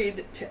 you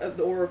read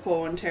the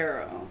Oracle and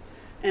Tarot,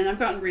 and I've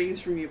gotten readings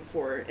from you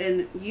before,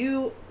 and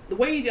I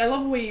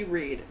love the way you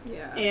read.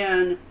 Yeah.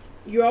 And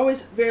you're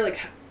always very like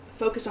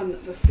focused on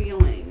the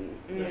feeling,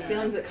 the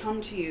feelings that come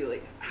to you.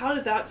 Like, how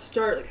did that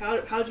start? Like,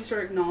 how did you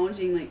start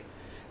acknowledging like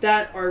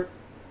that our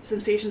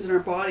sensations in our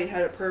body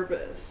had a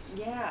purpose?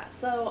 Yeah,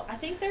 so I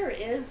think there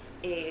is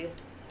a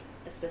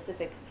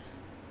specific,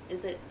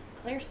 is it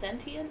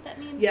clairsentient? That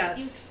means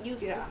Yes. you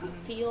Yeah.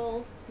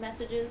 feel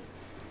messages.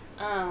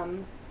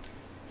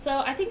 So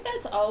I think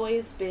that's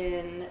always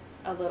been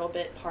a little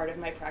bit part of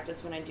my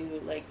practice when I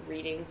do like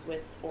readings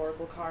with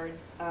oracle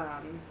cards.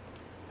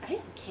 I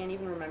can't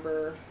even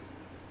remember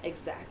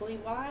exactly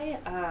why.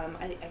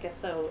 I guess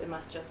so it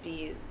must just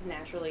be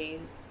naturally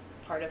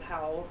part of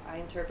how I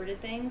interpreted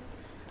things.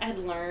 I had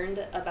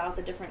learned about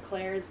the different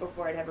clairs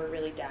before I'd ever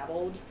really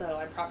dabbled, so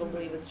I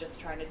probably was just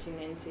trying to tune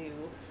into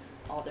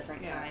all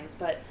different kinds.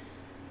 But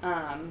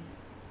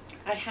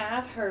I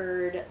have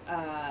heard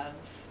of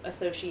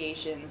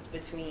associations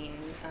between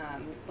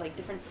like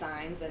different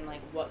signs and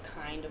like what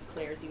kind of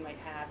clairs you might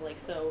have. Like,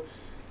 so,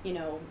 you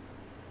know,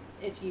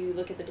 if you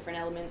look at the different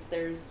elements,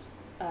 there's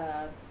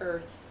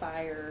earth,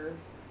 fire,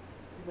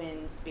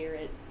 wind,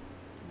 spirit,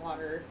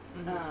 water.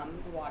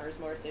 Water is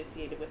more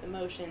associated with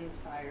emotions,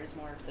 fire is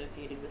more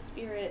associated with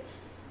spirit,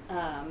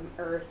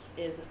 earth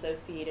is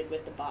associated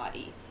with the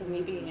body. So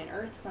me being an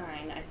earth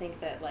sign, I think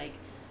that like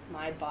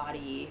my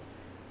body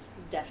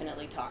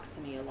definitely talks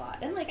to me a lot.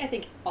 And like I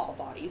think all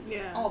bodies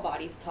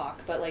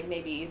talk, but like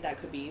maybe that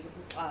could be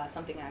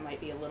something I might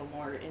be a little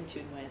more in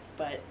tune with.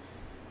 But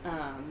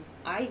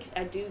I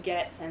do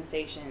get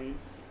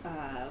sensations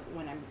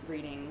when I'm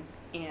reading,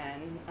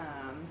 and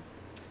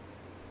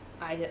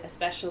I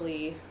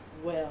especially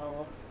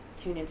will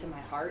tune into my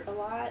heart a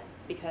lot,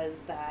 because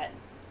that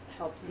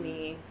helps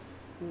me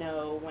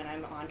know when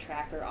I'm on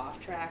track or off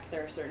track.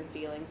 There are certain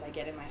feelings I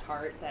get in my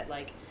heart that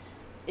like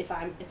if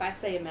I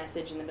say a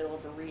message in the middle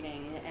of a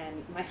reading,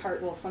 and my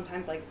heart will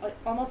sometimes like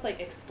almost like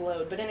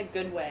explode, but in a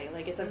good way.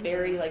 Like it's a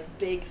very like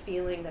big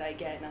feeling that I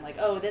get, and I'm like,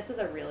 oh, this is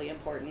a really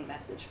important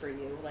message for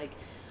you. Like,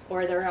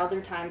 or there are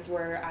other times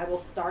where I will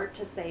start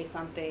to say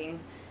something,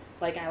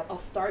 like I'll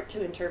start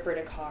to interpret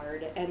a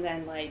card, and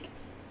then like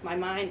my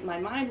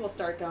mind will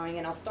start going,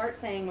 and I'll start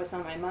saying what's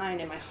on my mind,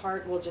 and my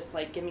heart will just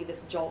like give me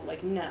this jolt,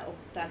 like, no,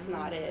 that's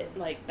not it.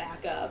 Like,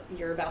 back up.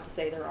 You're about to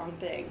say the wrong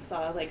thing. So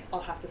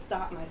I'll have to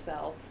stop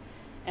myself,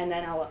 and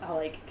then I'll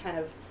like kind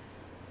of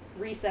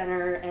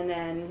recenter, and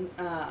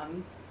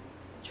then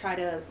try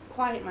to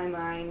quiet my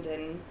mind,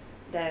 and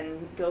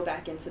then go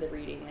back into the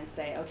reading and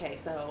say, okay,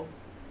 so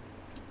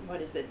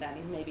what is it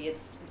then? Maybe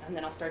it's, and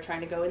then I'll start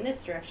trying to go in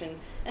this direction.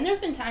 And there's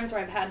been times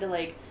where I've had to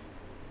like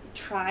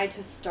try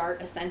to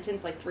start a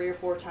sentence like 3 or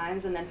 4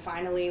 times, and then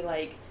finally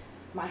like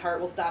my heart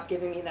will stop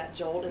giving me that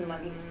jolt and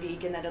let me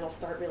speak, and then it'll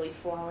start really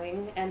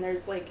flowing. And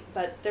there's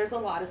a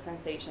lot of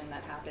sensation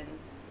that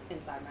happens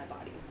inside my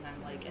body when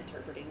I'm like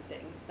interpreting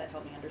things that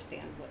help me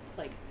understand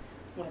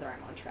whether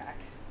I'm on track.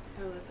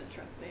 Oh, that's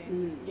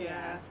interesting.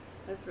 Yeah,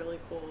 that's really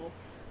cool.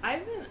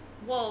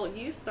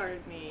 You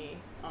started me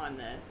on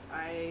this.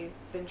 I've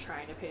been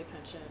trying to pay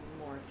attention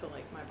more to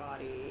like my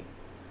body,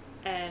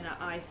 and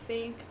I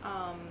think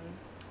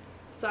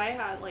so I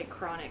had like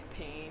chronic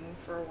pain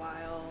for a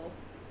while,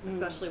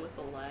 especially with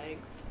the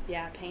legs.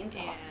 Yeah, pain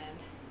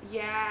talks. And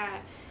yeah,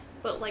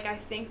 but like I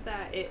think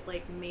that it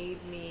like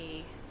made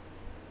me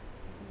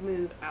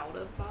move out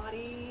of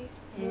body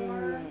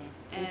more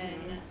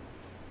and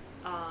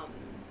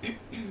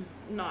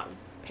not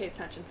pay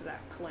attention to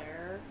that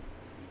Claire.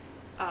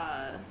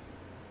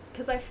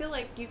 Because I feel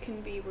like you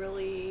can be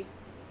really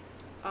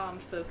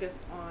focused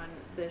on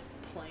this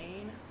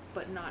plane,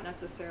 but not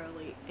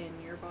necessarily in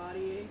your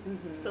body.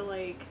 So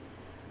like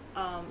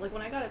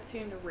when I got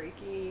attuned to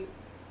Reiki,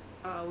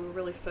 we were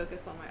really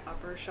focused on my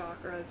upper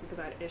chakras because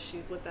I had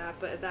issues with that.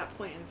 But at that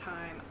point in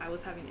time, I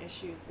was having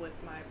issues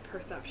with my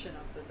perception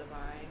of the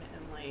divine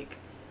and like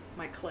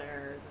my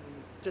clairs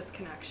and just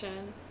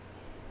connection.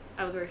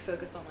 I was very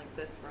focused on like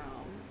this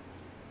realm,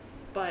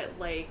 but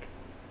like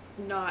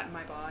not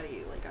my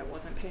body. Like I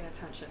wasn't paying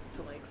attention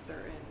to like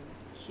certain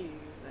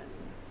cues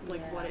and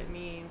like what it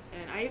means.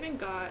 And I even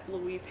got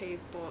Louise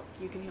Hay's book,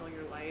 You Can Heal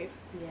Your Life,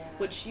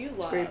 which you love.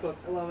 It's a great book.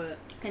 I love it.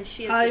 And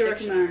she is highly the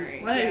recommend.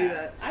 dictionary. Why did I do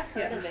that? I've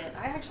heard of it.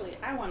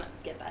 I want to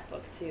get that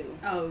book too.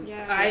 Oh,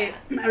 yeah.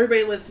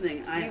 Everybody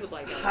listening, I would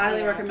like it.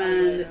 highly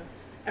recommend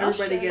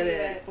everybody get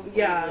it.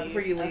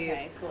 Before you leave.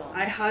 Okay, cool.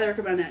 I highly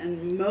recommend it.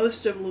 And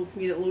most of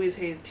Louise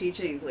Hay's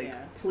teachings,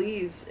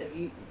 please, if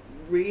you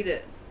read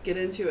it, get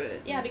into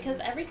it. Yeah, because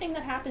everything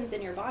that happens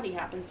in your body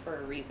happens for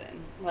a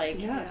reason. Like,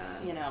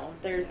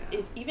 there's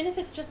even if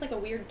it's just like a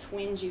weird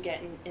twinge you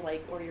get in,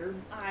 like, or your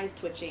eyes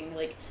twitching,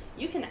 like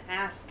you can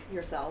ask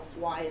yourself,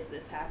 why is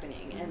this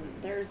happening? And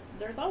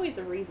there's always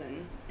a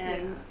reason.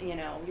 And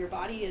your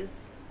body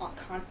is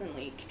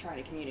constantly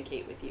trying to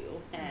communicate with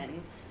you,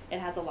 and it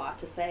has a lot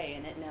to say,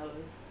 and it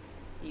knows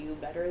you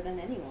better than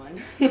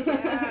anyone.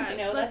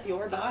 That's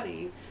your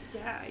body.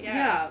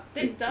 Yeah.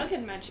 Doug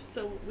had mentioned,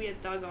 so we had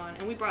Doug on,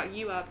 and we brought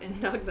you up in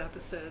Doug's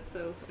episode,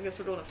 so I guess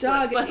we're doing a flip.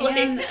 Doug but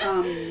and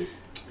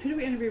who did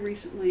we interview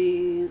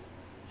recently?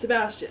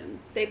 Sebastian.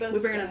 They both we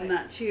bring it up in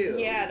that too.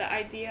 Yeah, the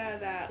idea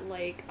that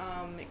like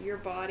your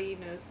body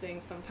knows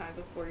things sometimes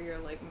before your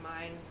like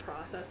mind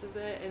processes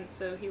it, and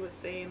so he was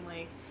saying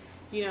like,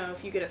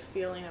 if you get a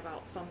feeling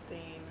about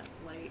something,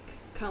 like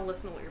kind of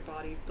listen to what your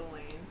body's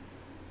doing,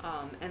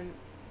 and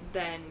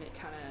then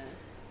kind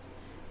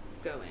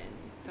of go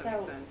in. That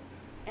makes sense.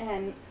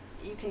 And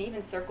you can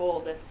even circle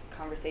this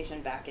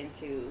conversation back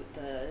into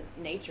the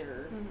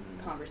nature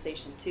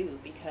conversation too,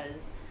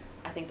 because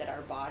I think that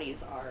our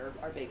bodies are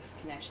our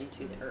biggest connection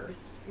to the earth.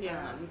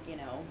 Yeah.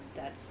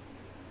 That's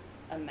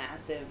a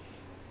massive,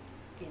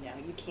 you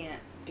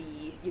can't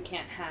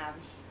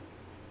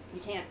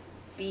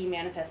be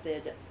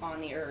manifested on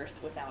the earth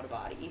without a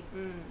body,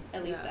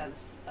 at least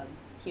as a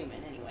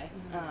human anyway.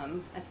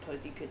 I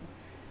suppose you could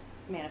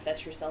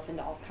manifest yourself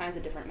into all kinds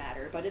of different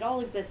matter, but it all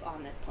exists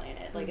on this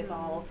planet. Like it's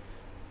all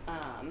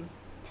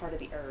part of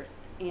the earth,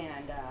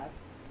 and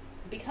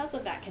because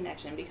of that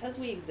connection, because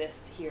we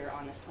exist here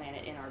on this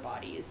planet in our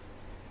bodies,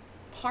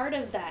 part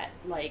of that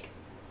like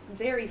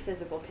very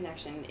physical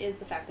connection is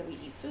the fact that we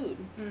eat food.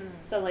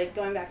 So like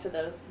going back to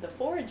the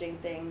foraging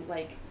thing,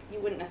 like you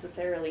wouldn't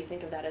necessarily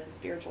think of that as a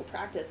spiritual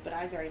practice, but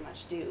I very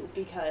much do,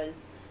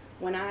 because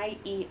when I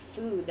eat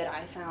food that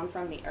I found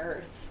from the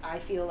earth, I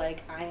feel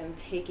like I am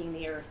taking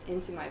the earth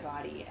into my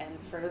body and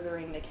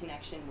furthering the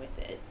connection with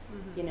it.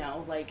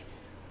 Like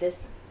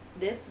this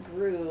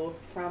grew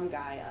from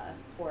Gaia,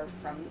 or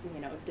from,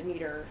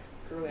 Demeter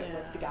grew it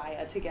with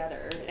Gaia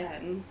together.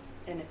 And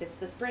if it's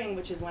the spring,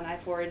 which is when I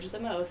forage the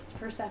most,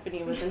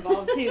 Stephany was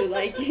involved too.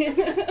 Like,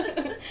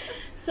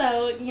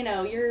 so,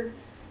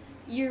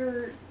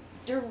 you're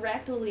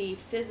directly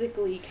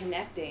physically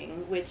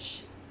connecting,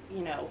 which,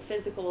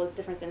 physical is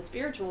different than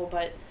spiritual,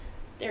 but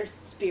there's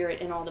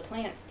spirit in all the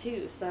plants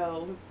too.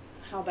 So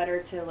how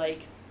better to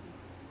like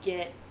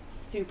get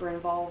super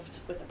involved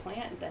with the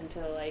plant than to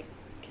like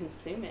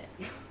consume it.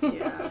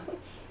 Yeah.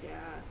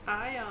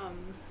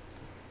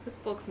 This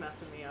book's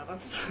messing me up.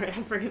 I'm sorry,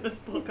 I'm bringing this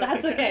book up.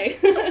 That's again.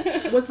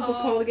 okay. What's the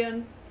book called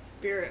again?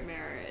 Spirit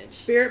Marriage.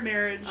 Spirit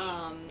Marriage.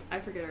 I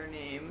forget her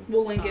name.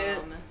 We'll link it.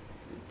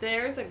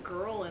 There's a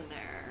girl in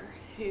there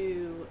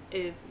who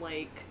is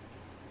like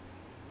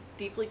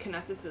deeply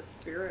connected to the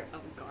spirit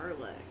of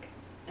garlic,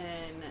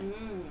 and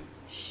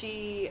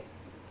she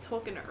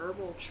took an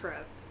herbal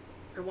trip,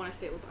 or want to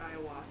say it was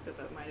ayahuasca,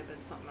 but it might have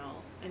been something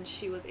else, and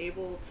she was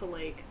able to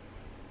like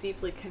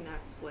deeply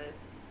connect with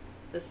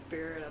the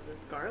spirit of this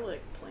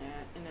garlic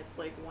plant, and it's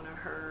like one of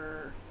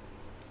her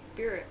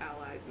spirit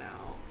allies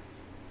now,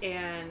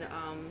 and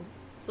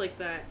it's like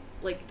that,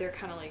 like they're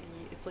kind of like,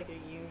 it's like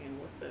a union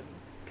with them,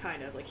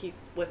 kind of like he's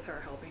with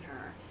her, helping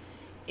her,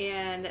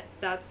 and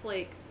that's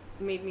like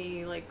made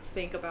me like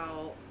think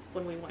about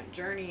when we went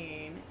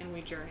journeying and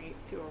we journeyed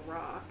to a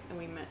rock and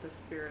we met the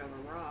spirit of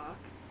a rock,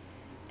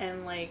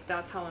 and like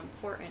that's how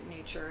important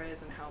nature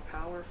is and how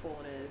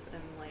powerful it is,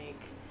 and like,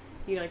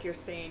 you know, like you're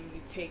saying,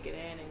 you take it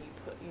in and you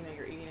put, you know,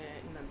 you're eating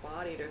it in the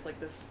body, there's like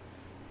this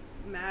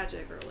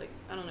magic or like,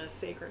 I don't know,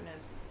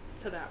 sacredness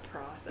to that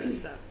process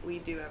that we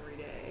do every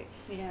day.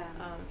 Yeah.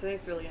 So I think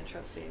it's really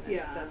interesting that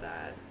you said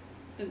that.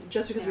 And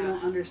just because we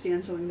don't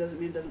understand something doesn't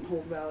mean it doesn't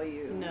hold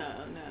value.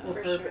 No. Or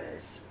For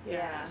purpose. Sure.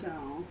 Yeah.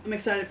 So I'm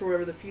excited for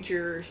whatever the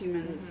future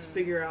humans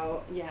figure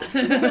out. Yeah.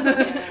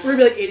 We're gonna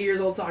be like 80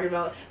 years old talking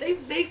about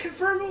they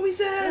confirmed what we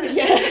said.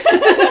 Yeah.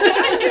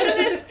 I'm doing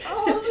this.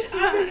 Oh,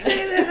 I've been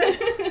saying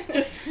that.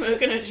 Just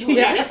smoking a joint.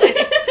 Yeah.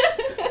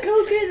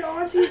 Go get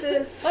onto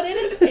this. But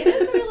it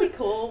is really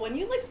cool when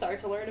you like start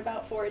to learn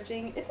about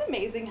foraging. It's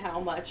amazing how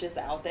much is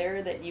out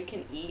there that you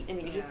can eat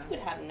and you just would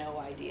have no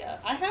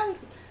idea. I have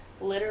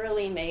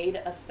literally made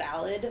a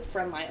salad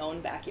from my own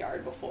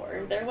backyard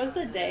before. There was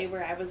a day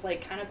where I was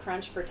like kind of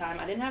crunched for time.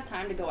 I didn't have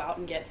time to go out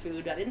and get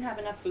food. I didn't have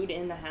enough food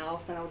in the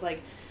house, and I was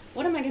like,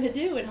 what am I going to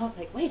do? And I was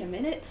like, wait a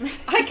minute,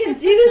 I can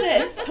do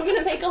this. I'm going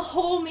to make a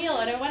whole meal.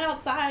 And I went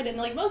outside, and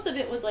like most of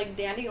it was like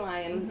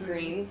dandelion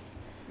greens.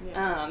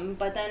 Yeah.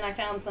 But then I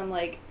found some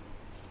like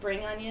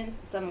spring onions,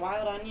 some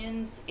wild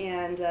onions,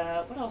 and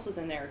what else was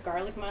in there?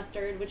 Garlic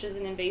mustard, which is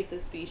an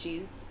invasive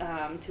species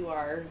to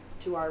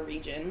our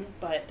region,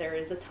 but there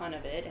is a ton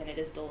of it, and it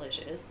is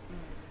delicious.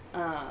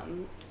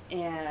 And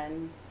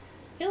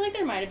I feel like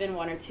there might have been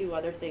one or two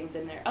other things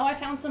in there. Oh, I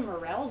found some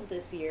morels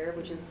this year,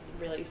 which is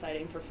really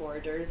exciting for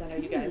foragers. I know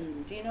you guys.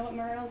 Do you know what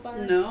morels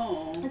are?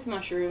 No. It's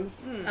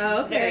mushrooms.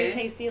 Oh, okay. Very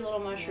tasty little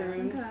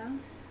mushrooms.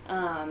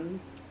 Okay.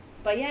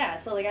 But yeah,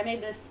 so like I made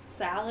this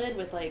salad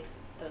with like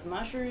those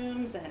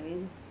mushrooms,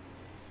 and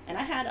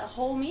I had a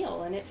whole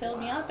meal, and it filled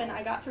me up, and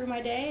I got through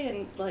my day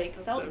and like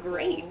That's felt so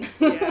great.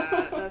 Cool.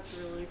 Yeah, that's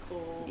really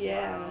cool.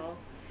 Yeah. Wow.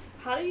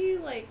 How do you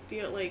like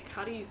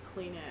how do you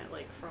clean it,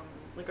 like from,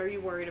 like, are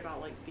you worried about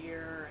like deer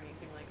or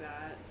anything like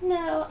that?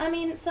 No, I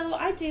mean, so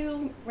I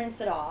do rinse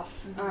it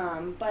off,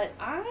 but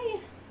I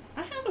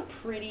have a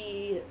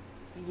pretty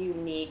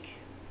unique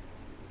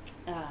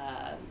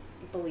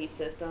belief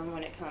system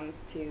when it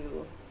comes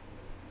to,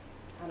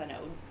 I don't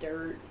know,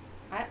 dirt.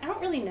 I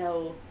don't really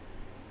know.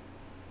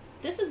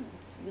 This is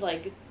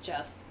like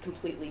just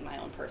completely my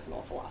own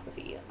personal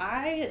philosophy.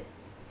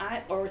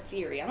 Or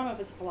theory. I don't know if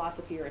it's a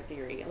philosophy or a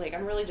theory. Like,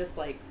 I'm really just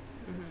like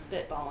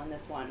spitballing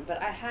this one,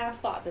 but I have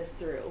thought this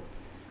through.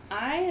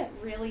 I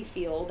really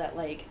feel that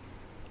like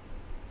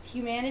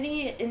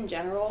humanity in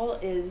general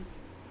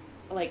is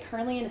like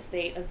currently in a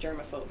state of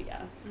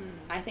germophobia.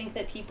 I think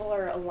that people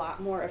are a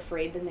lot more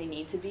afraid than they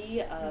need to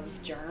be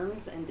of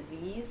germs and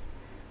disease.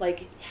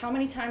 Like, how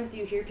many times do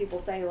you hear people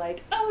say,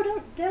 like,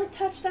 oh, don't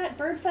touch that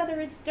bird feather,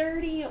 it's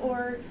dirty,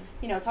 or,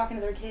 you know, talking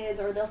to their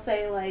kids, or they'll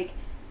say, like,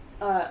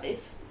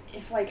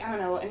 if like, I don't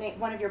know,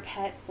 one of your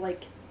pets,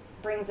 like,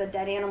 brings a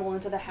dead animal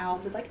into the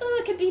house, it's like, oh,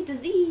 it could be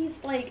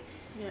diseased, like,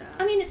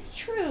 I mean, it's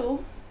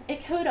true,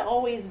 it could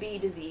always be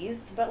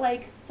diseased, but,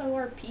 like, so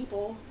are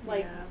people,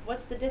 like,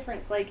 what's the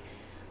difference, like,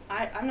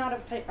 I'm not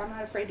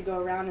afraid to go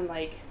around and,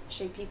 like,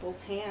 shake people's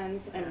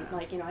hands, and,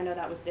 like, you know, I know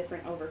that was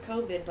different over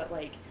COVID, but,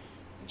 like,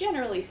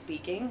 generally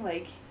speaking,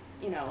 like,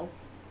 you know,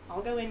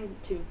 I'll go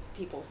into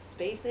people's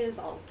spaces,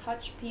 I'll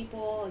touch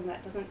people, and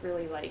that doesn't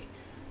really, like,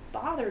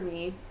 bother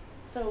me.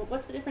 So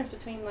what's the difference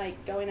between,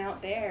 like, going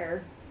out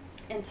there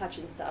and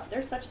touching stuff?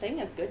 There's such thing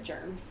as good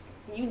germs.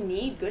 You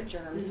need good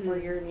germs for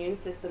your immune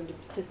system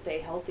to stay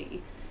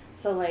healthy.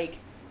 So, like,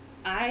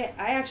 I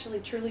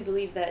actually truly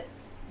believe that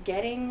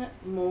getting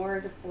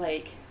more,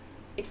 like,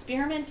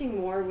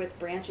 experimenting more with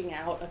branching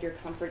out of your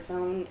comfort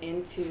zone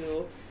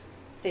into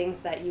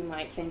things that you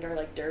might think are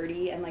like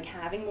dirty, and like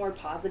having more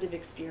positive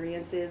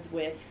experiences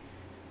with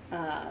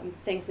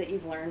things that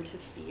you've learned to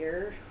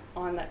fear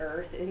on the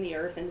earth, in the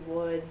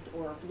woods,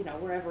 or, you know,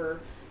 wherever.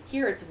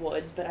 Here it's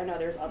woods, but I know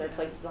there's other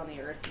places on the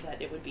earth that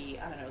it would be,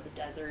 I don't know, the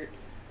desert.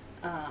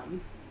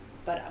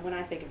 But when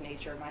I think of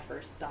nature, my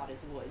first thought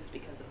is woods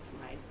because of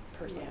my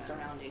personal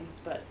surroundings.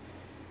 But,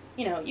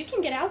 you know, you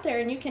can get out there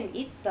and you can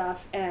eat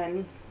stuff,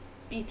 and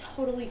be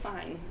totally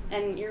fine,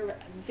 and you're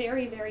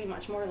very, very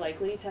much more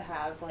likely to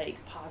have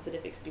like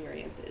positive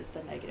experiences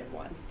than negative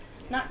ones.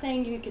 Yeah. Not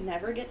saying you could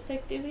never get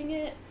sick doing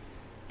it,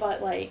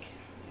 but like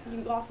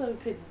you also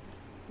could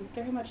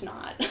very much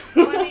not.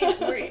 Well, I mean,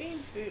 we're eating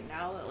food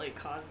now that like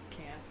causes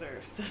cancer.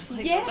 So it's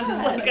like, Yeah,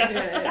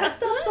 that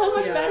stuff's so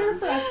much Yeah. better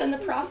for us than the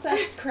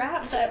processed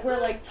crap that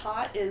we're like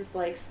taught is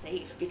like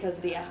safe because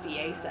the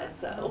FDA said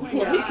so. Oh my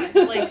Yeah.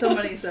 God. Like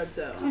somebody said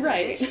so.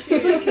 Right.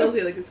 That's what kills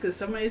me. Like it's because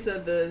somebody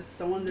said this,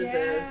 someone did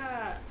this.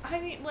 Yeah,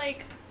 I mean,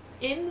 like,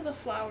 in The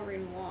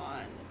Flowering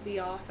Wand, the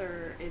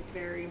author is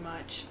very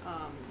much,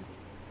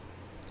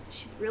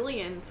 she's really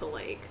into,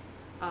 like,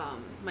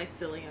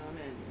 mycelium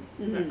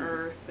and Mhm. the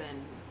earth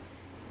and,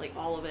 like,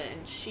 all of it,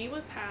 and she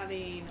was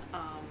having,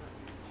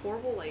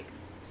 horrible, like,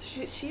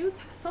 she was,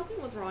 something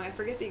was wrong, I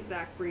forget the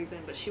exact reason,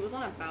 but she was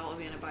on a bout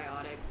of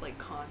antibiotics, like,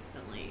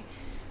 constantly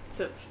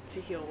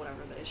to heal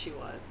whatever the issue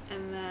was,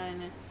 and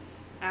then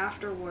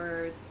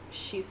afterwards,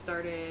 she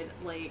started,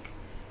 like,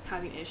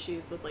 having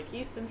issues with, like,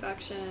 yeast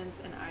infections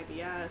and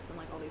IBS and,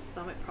 like, all these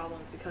stomach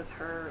problems because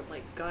her,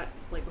 like, gut,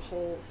 like, the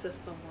whole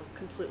system was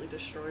completely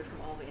destroyed from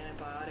all the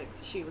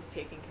antibiotics she was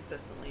taking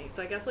consistently.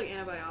 So I guess, like,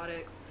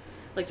 antibiotics,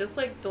 like, just,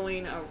 like,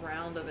 doing a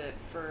round of it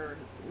for,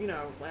 you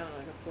know, I don't know,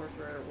 like, a sore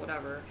throat or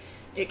whatever,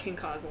 it can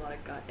cause a lot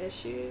of gut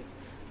issues.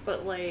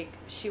 But, like,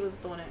 she was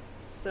doing it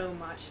so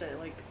much that it,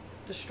 like,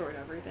 destroyed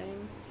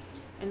everything.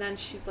 And then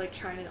she's, like,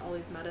 trying all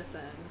these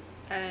medicines.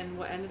 And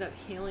what ended up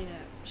healing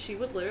it, she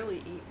would literally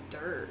eat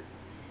dirt.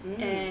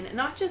 And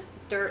not just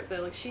dirt,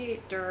 though. Like, she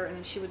ate dirt, and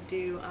then she would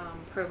do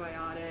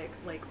probiotic,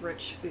 like,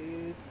 rich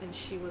foods. And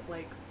she would,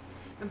 like,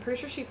 I'm pretty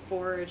sure she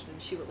foraged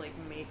and she would, like,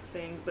 make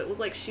things. But it was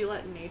like she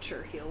let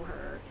nature heal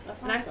her.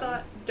 That's and awesome. I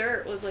thought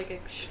dirt was, like,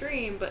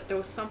 extreme, but there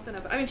was something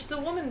about... I mean, the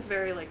woman's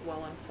very, like,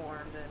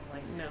 well-informed and,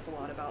 like, knows a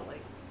lot about,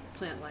 like,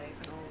 plant life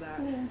and all of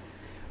that. Yeah.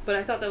 But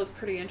I thought that was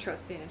pretty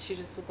interesting, and she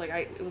just was like,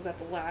 it was at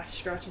the last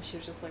stretch, and she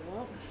was just like,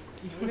 well,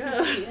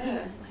 yeah.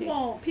 Yeah. Like,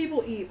 Well,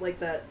 people eat like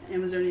that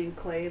Amazonian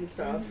clay and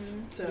stuff.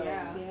 So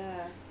Yeah.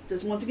 Yeah.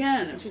 just once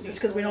again, She's just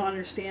because we don't soy.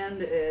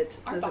 understand it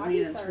Our doesn't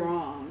mean bodies it's are-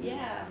 wrong.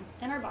 Yeah,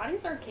 and our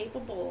bodies are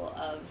capable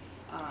of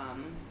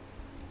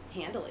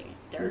handling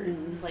dirt.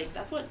 Mhm. Like,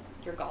 that's what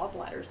your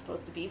gallbladder is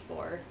supposed to be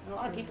for. And a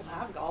lot of people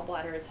have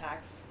gallbladder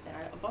attacks, and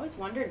I've always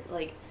wondered,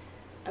 like,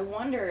 I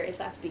wonder if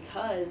that's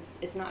because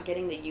it's not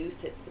getting the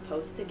use it's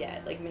supposed to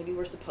get. Like, maybe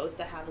we're supposed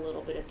to have a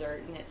little bit of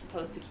dirt, and it's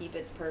supposed to keep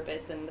its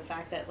purpose, and the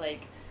fact that,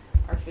 like,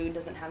 our food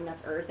doesn't have enough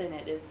earth in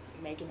it is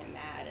making it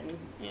mad and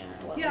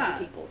blowing Yeah. up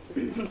people's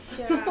systems.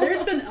 Yeah.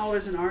 There's been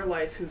elders in our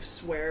life who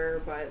swear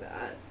by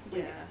that.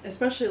 Like, Yeah.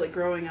 especially like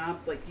growing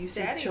up, like you see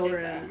Daddy did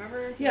children. that,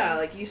 remember? Yeah,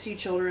 like you see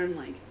children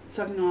like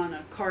sucking on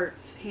a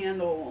cart's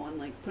handle and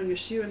like putting a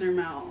shoe in their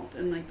mouth,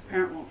 and like the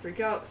parent won't freak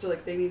out because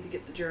like they need to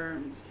get the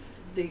germs,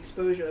 the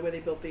exposure, the way they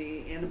built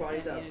the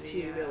antibodies up Immunity,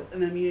 to yeah. be able,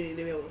 and the immunity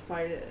to be able to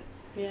fight it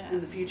Yeah.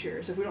 in the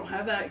future. So if we don't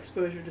have that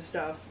exposure to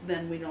stuff,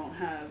 then we don't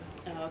have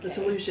Oh, okay. the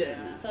solution.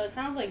 Yeah. So it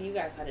sounds like you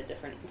guys had a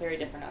very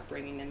different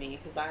upbringing than me,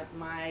 because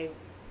my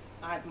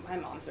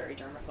mom's very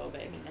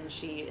germophobic, and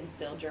she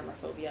instilled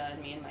germophobia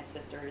in me and my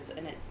sisters,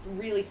 and it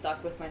really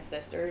stuck with my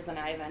sisters, and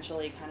I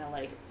eventually kind of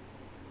like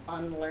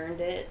unlearned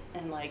it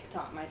and like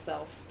taught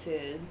myself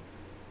to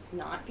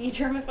not be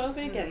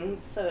germophobic,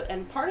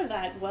 and part of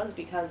that was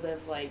because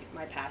of like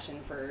my passion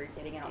for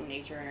getting out in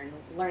nature and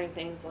learning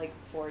things like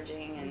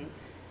foraging and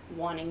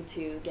wanting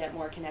to get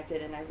more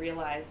connected, and I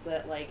realized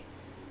that like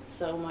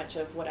so much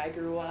of what I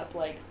grew up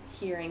like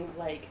hearing,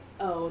 like,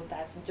 oh,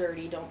 that's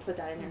dirty, don't put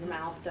that in your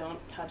mouth, don't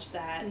touch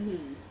that,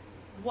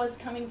 was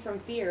coming from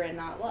fear and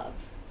not love.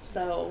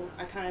 So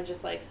I kind of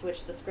just like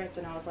switched the script,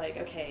 and I was like,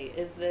 okay,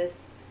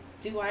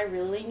 do I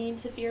really need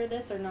to fear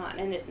this or not?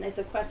 And it's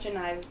a question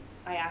I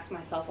ask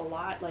myself a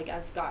lot. Like,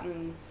 I've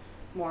gotten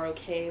more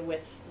okay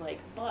with like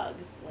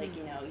bugs, like,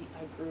 you know,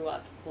 I grew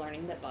up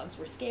learning that bugs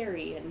were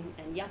scary and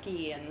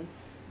yucky, and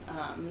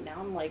now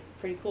I'm like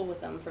pretty cool with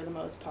them for the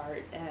most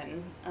part,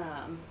 and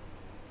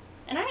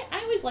I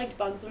always liked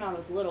bugs when I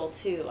was little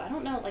too. I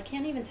don't know, I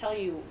can't even tell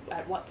you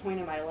at what point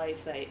in my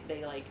life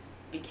they like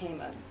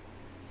became a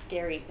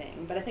scary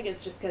thing, but I think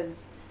it's just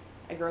because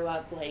I grew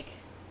up like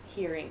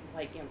hearing,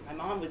 like, you know, my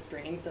mom would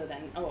scream, so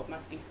then, oh, it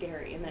must be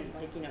scary, and then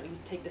like, you know, you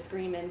take the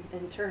scream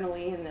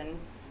internally, and then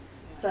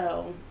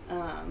so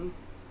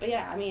but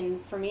yeah, I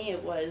mean, for me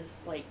it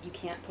was like, you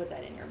can't put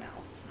that in your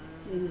mouth.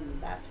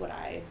 That's what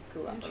I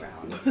grew up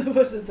around.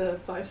 Was it the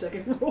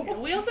 5-second rule? Yeah,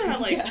 we also had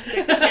like 6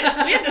 kids. We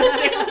had the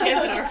 6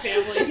 kids in our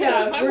family. So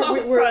Yeah, my mom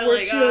was we're probably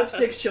like, two of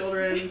 6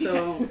 children,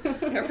 so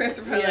Her parents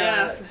were probably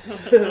yeah.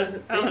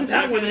 like, I don't have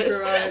time for That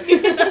this.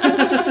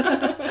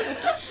 wouldn't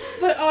survive.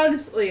 But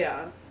honestly,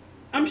 yeah.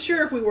 I'm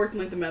sure if we worked in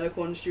like the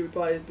medical industry, we'd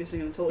probably be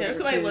singing a totally There's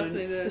different somebody tune.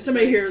 listening to this. If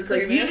somebody here is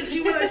like, screaming. you can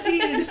see what I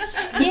seen.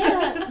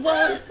 Yeah,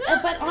 well,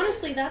 but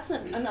honestly, that's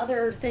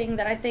another thing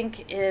that I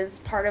think is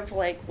part of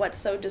like what's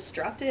so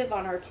destructive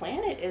on our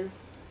planet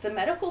is the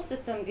medical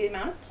system, the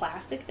amount of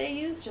plastic they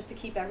use just to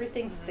keep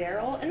everything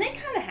sterile, and they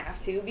kind of have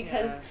to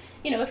because,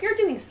 you know, if you're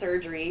doing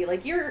surgery,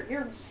 like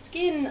your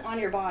skin on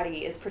your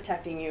body is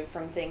protecting you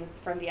from things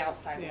from the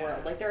outside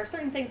world. Like there are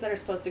certain things that are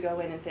supposed to go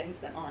in and things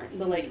that aren't.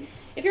 So like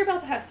if you're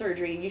about to have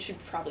surgery, you should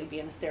probably be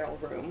in a sterile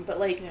room. But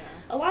like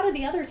a lot of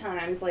the other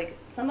times, like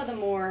some of the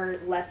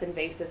more less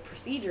invasive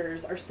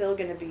procedures are still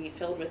going to be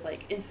filled with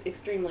like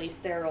extremely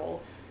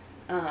sterile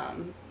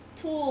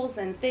tools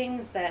and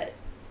things that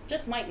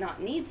just might not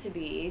need to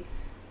be.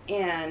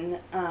 And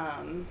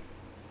I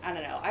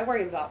don't know, I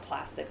worry about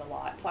plastic a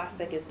lot.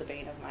 Plastic is the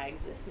bane of my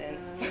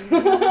existence.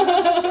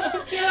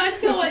 I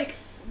feel like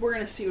we're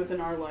going to see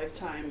within our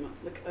lifetime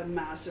like a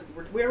massive,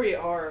 where we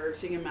are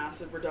seeing a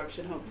massive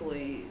reduction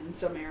hopefully in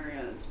some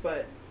areas,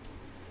 but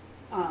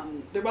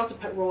they're about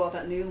to roll out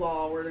that new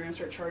law where they're going to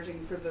start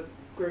charging for the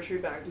grocery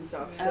bags and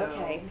stuff. So.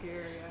 Okay.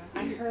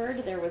 I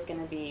heard there was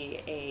going to be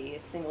a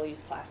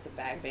single-use plastic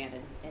bag ban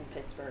in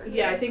Pittsburgh.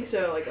 Yeah, I think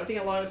so. Like I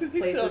think a lot of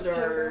places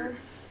are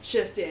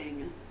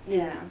shifting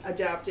and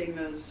adapting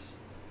those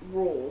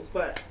rules,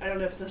 but I don't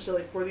know if it's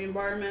necessarily for the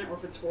environment or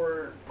if it's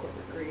for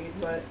corporate greed,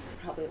 but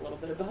probably a little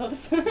bit of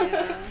both.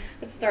 Yeah.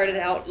 It started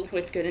out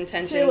with good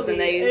intentions and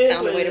they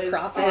found a way to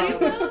profit. Did you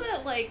know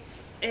that like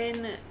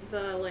in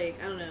the like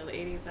I don't know the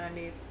 80s,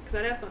 90s, because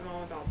I'd asked my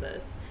mom about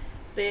this,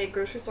 the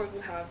grocery stores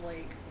would have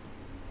like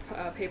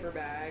paper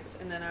bags,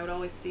 and then I would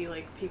always see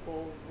like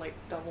people like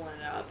doubling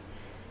it up,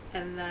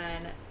 and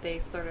then they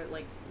started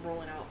like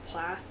rolling out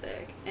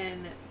plastic,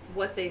 and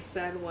what they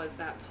said was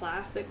that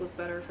plastic was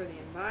better for the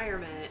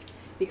environment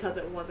because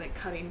it wasn't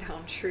cutting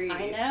down trees.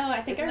 I know,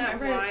 I think Isn't I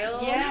remember. That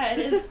wild? Yeah, it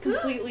is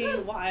completely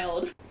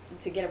wild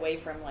to get away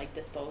from like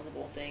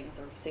disposable things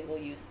or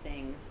single-use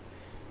things,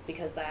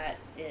 because that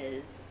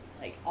is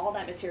like all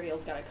that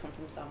material's got to come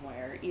from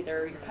somewhere.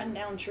 Either you're cutting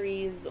down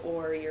trees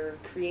or you're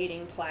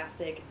creating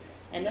plastic.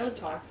 And those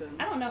toxins.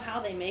 I don't know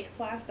how they make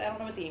plastic. I don't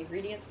know what the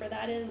ingredients for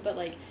that is, but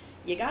like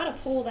you got to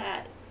pull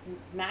that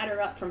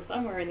matter up from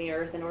somewhere in the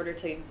earth in order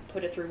to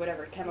put it through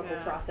whatever chemical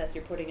process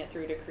you're putting it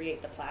through to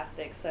create the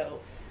plastic.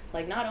 So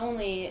like not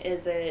only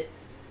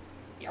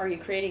are you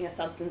creating a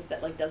substance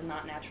that like does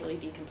not naturally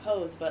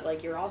decompose, but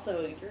like you're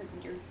also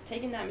you're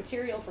taking that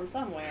material from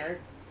somewhere.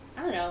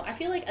 I don't know. I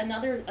feel like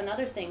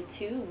another thing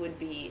too would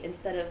be,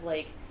 instead of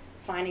like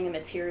finding a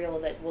material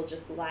that will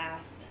just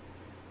last,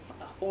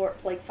 or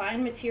like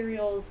find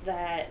materials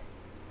that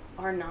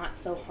are not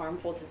so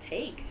harmful to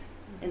take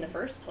in the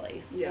first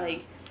place. Yeah.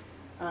 Like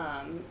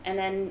and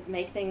then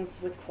make things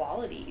with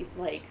quality,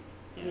 like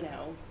you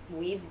know,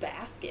 weave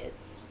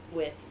baskets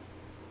with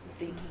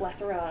the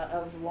plethora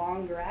of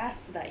long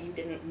grass that you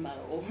didn't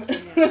mow.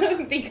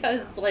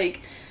 Because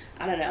like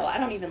I don't know, I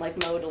don't even like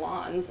mowed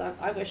lawns.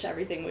 I wish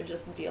everything would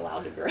just be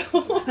allowed to grow.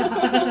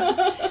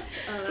 Oh,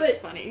 that's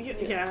funny.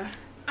 Yeah.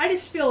 I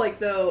just feel like,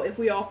 though, if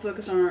we all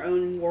focus on our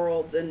own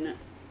worlds and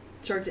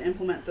start to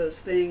implement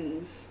those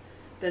things,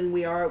 then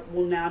we'll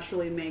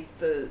naturally make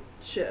the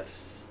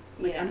shifts.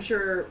 Like, I'm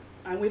sure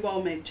we've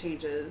all made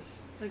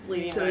changes. Like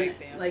lead by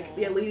example. Like,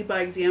 lead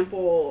by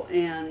example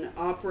and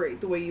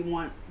operate the way you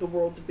want the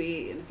world to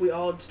be. And if we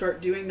all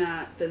start doing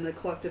that, then the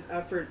collective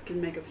effort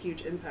can make a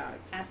huge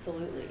impact.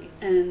 Absolutely.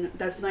 And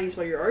that's nice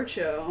about your art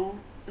show,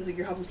 is like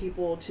you're helping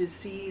people to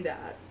see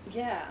that.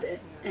 Yeah.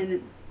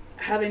 And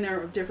having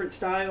their different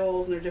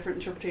styles and their different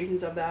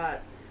interpretations of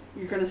that,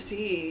 you're going to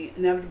see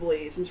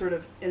inevitably some sort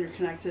of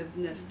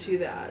interconnectedness to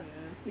that,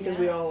 because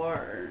we all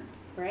are.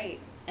 Right.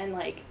 And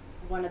like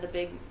one of the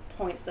big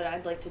points that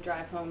I'd like to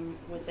drive home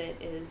with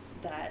it is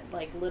that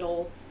like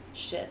little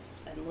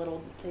shifts and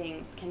little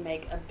things can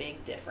make a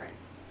big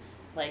difference.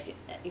 Like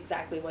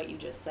exactly what you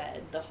just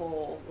said, the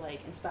whole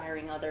like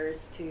inspiring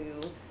others to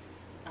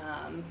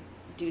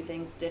do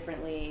things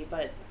differently,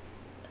 but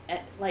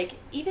like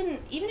even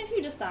if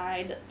you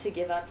decide to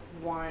give up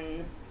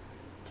one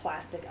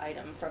plastic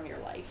item from your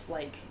life,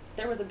 like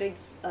there was a big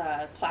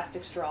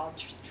plastic straw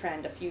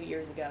trend a few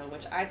years ago,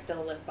 which I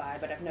still live by,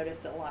 but I've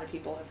noticed that a lot of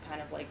people have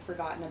kind of like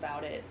forgotten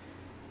about it.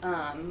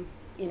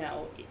 You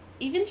know,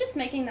 even just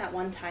making that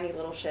one tiny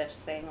little shift,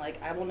 saying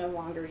like, I will no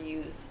longer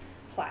use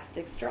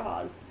plastic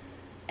straws.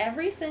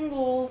 Every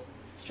single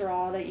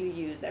straw that you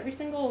use, every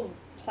single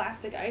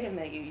plastic item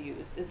that you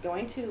use is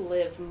going to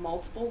live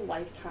multiple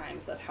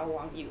lifetimes of how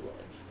long you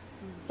live.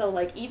 So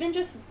like even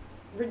just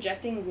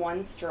rejecting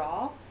one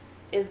straw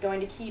is going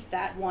to keep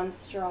that one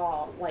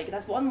straw, like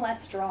that's one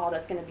less straw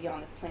that's going to be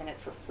on this planet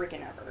for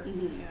freaking ever.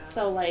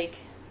 So like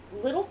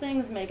little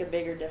things make a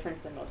bigger difference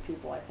than most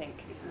people, I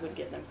think, would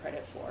give them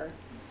credit for.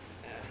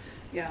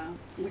 Yeah,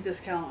 we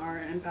discount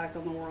our impact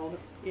on the world.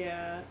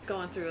 Yeah,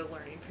 going through a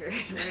learning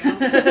period right now.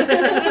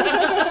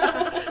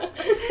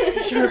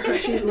 Sure,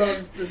 she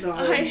loves the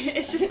knowledge.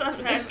 It's just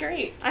something That's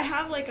great. I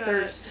have like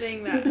a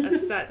thing a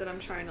set that I'm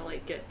trying to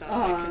like get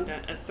done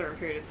in a certain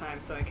period of time,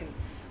 so I can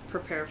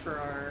prepare for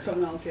our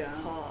something else,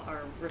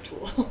 our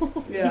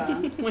rituals. Yeah,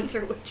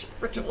 winter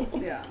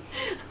rituals. Yeah,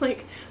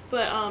 like,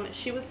 but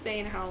she was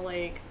saying how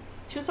like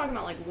she was talking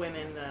about like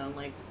women though,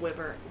 like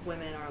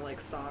women are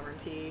like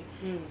sovereignty,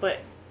 but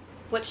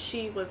what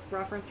she was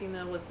referencing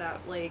though was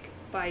that like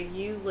by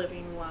you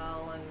living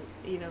well and,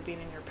 you know,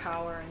 being in your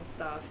power and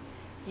stuff,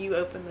 you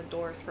open the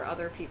doors for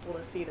other people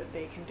to see that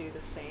they can do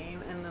the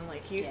same. And then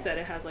like you said,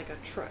 it has like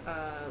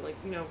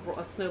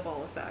a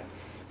snowball effect,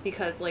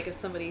 because like if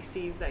somebody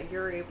sees that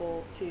you're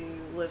able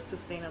to live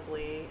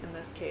sustainably in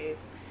this case,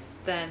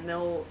 then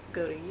they'll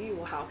go to you,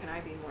 well, how can I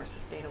be more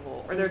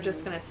sustainable? Or they're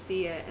just going to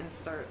see it and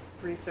start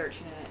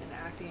researching it and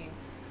acting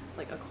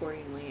like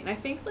accordingly. And I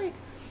think like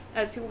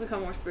as people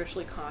become more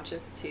spiritually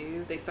conscious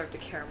too, they start to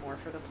care more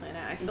for the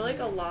planet. I feel like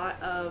a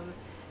lot of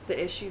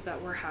the issues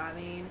that we're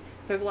having,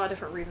 there's a lot of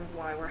different reasons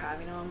why we're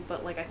having them,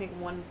 but like I think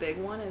one big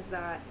one is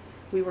that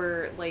we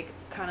were like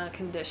kind of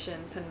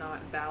conditioned to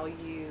not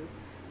value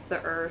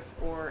the earth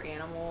or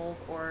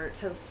animals, or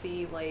to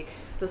see like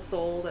the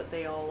soul that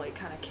they all like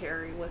kind of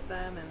carry with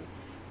them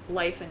and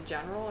life in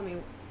general. I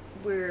mean,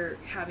 we're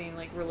having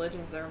like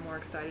religions that are more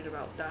excited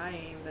about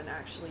dying than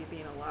actually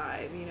being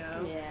alive, you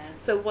know? Yeah.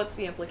 So what's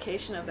the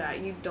implication of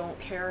that? You don't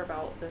care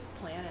about this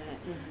planet.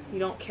 You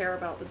don't care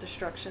about the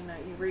destruction that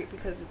you reap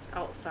because it's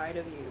outside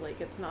of you.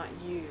 Like, it's not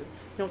you. You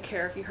don't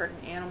care if you hurt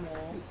an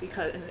animal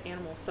because an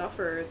animal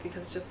suffers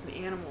because it's just an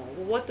animal.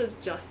 Well, what does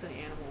just an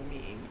animal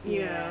mean?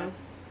 You know?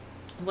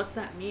 What's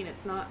that mean?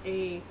 It's not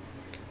a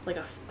I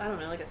don't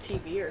know, like a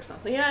TV or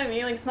something. Yeah, I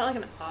mean, like, it's not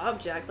like an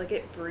object. Like,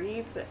 it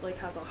breathes. It like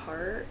has a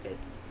heart.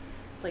 It's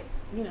like,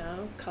 you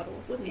know,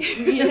 cuddles with you.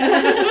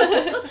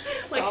 Yeah.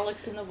 Like,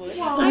 frolics in the woods.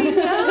 Well,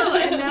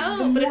 I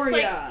know, but more, it's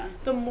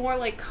like the more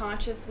like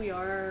conscious we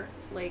are,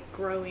 like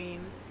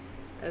growing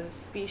as a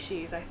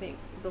species, I think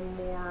the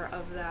more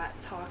of that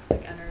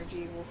toxic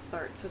energy will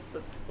start to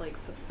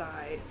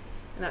subside,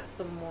 and that's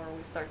the more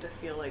we start to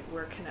feel like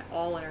we're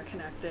all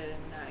interconnected,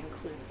 and that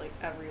includes like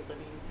every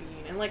living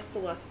being and like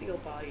celestial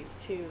bodies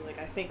too. Like,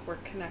 I think we're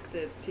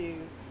connected to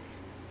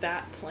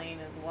that plane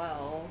as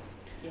well.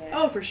 Yeah.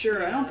 Oh, for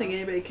sure. I don't think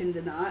anybody can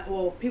deny.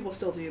 Well, people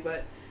still do,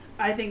 but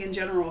I think in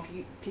general, if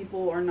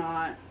people are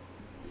not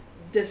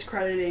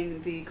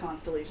discrediting the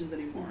constellations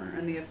anymore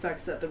and the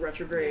effects that the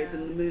retrogrades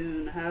and the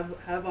moon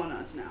have on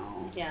us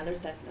now. Yeah, there's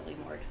definitely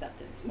more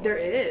acceptance for There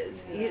it.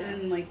 is. Yeah.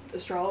 Even like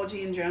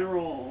astrology in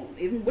general,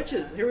 even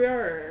witches. Here we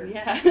are.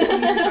 Yeah.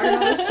 Sitting here talking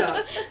about this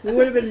stuff. We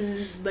would have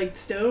been like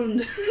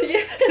stoned.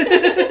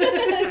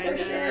 I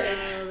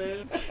know,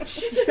 dude.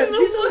 She's a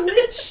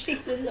witch.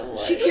 She's in the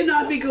woods. She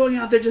cannot be going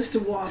out there just to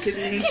walk in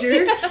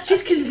nature.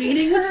 She's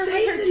convening with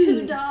Satan. Her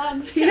 2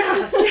 dogs.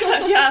 Yeah.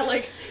 Yeah,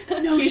 like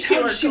No, you two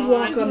how are does she gone.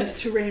 walk on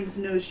this terrain with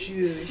no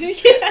shoes?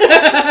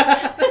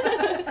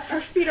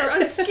 Our feet are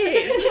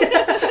unscathed.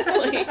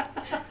 Like,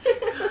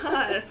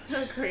 God, that's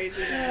so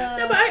crazy.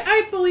 No, but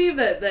I believe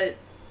that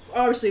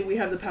obviously we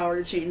have the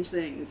power to change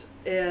things,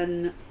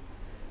 and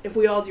if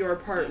we all do our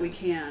part, we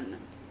can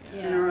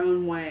in our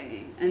own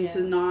way, and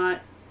to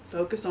not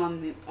focus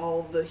on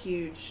all the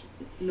huge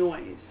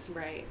noise.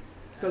 Right.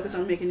 Focus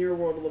on making your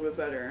world a little bit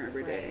better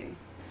every day.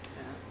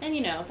 And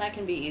you know, that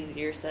can be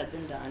easier said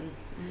than done.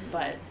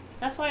 But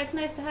that's why it's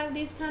nice to have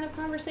these kind of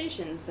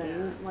conversations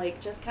and like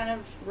just kind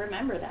of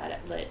remember that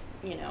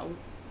you know,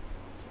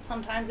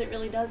 sometimes it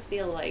really does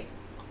feel like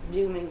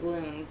doom and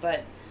gloom,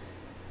 but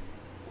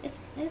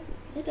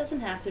it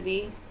doesn't have to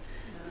be.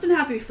 It doesn't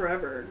have to be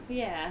forever.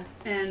 Yeah.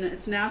 And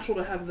it's natural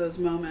to have those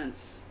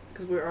moments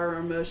because our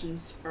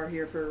emotions are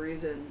here for a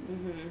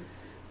reason.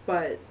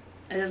 But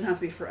it doesn't have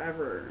to be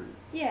forever.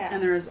 Yeah.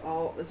 And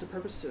it's a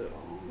purpose to it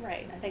all.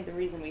 Right. I think the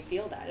reason we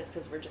feel that is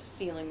because we're just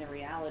feeling the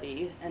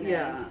reality, and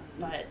then,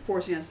 but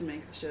forcing us to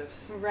make the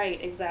shifts. Right,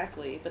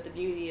 exactly. But the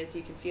beauty is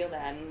you can feel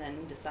that and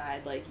then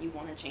decide like you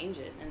want to change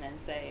it, and then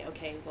say,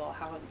 okay, well,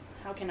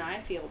 how can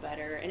I feel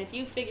better? And if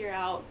you figure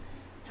out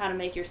how to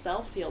make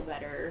yourself feel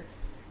better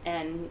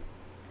and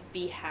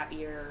be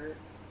happier,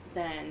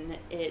 then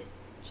it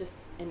just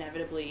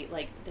inevitably,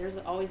 like, there's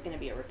always going to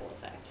be a ripple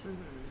effect.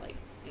 It's like,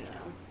 you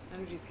know.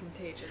 Energy's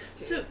contagious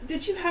too. So,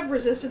 did you have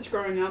resistance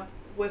growing up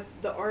with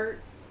the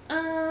art?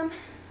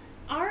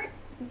 Art,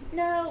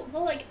 no.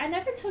 Well, like, I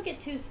never took it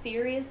too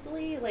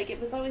seriously. Like,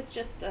 it was always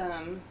just, it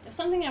was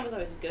something I was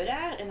always good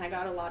at, and I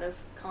got a lot of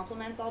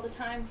compliments all the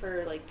time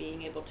for, like,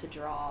 being able to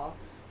draw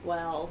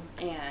well,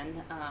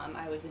 and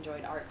I always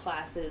enjoyed art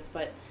classes,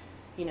 but,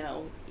 you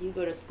know, you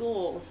go to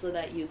school so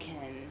that you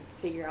can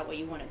figure out what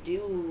you want to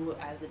do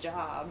as a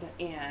job,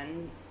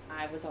 and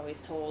I was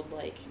always told,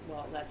 like,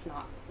 well, that's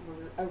not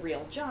a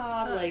real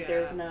job,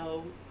 there's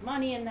no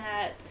money in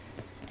that.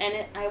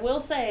 And I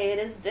will say it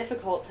is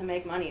difficult to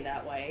make money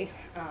that way.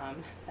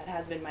 That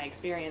has been my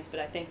experience, but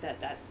I think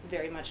that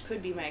very much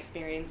could be my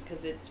experience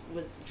because it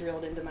was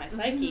drilled into my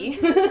psyche.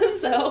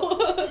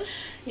 So,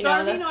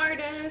 starving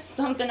artist.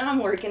 Something I'm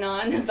working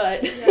on,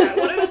 but yeah.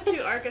 What are the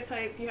 2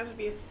 archetypes? You have to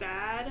be a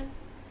sad,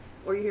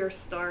 or you're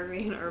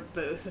starving, or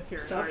both if you're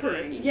suffering.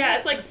 An artist. Yeah,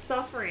 it's like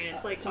suffering.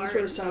 It's like some art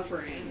sort of and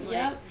suffering. Like,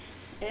 yep,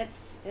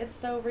 it's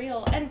so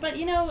real. But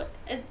you know,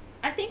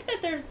 I think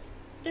that there's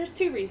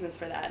 2 reasons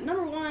for that.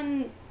 Number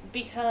one,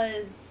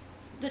 because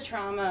the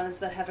traumas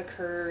that have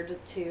occurred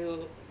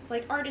to,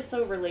 like, art is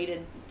so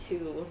related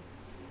to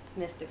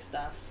mystic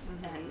stuff.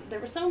 Mm-hmm. And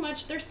there's so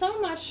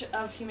much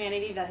of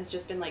humanity that has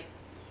just been like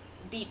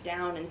beat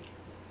down and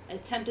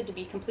attempted to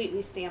be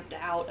completely stamped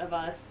out of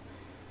us.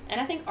 And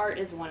I think art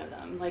is one of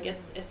them. Like,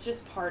 it's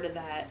just part of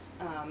that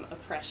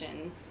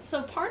oppression.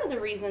 So part of the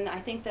reason I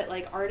think that,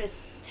 like,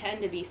 artists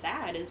tend to be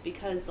sad is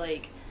because,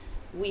 like,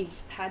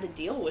 we've had to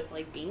deal with,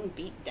 like, being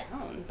beat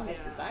down by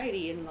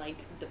society and, like,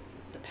 the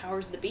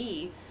powers that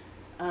be.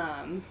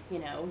 You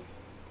know,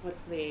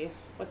 what's the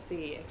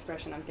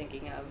expression I'm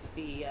thinking of?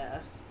 The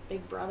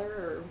Big Brother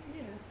or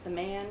the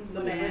man? The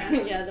whatever.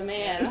 man. Yeah, the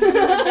man.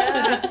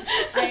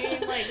 I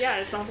mean, like,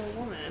 it's not the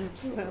woman.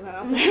 Just throw that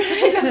out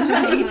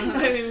there.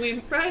 I mean,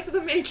 we rise to the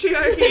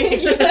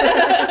matriarchy.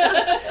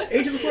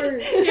 Age of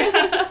Aquarius.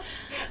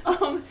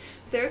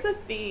 There's a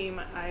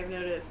theme I've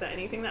noticed that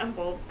anything that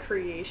involves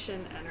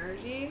creation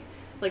energy,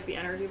 like the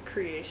energy of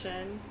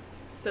creation,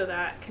 so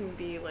that can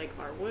be like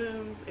our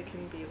wombs, it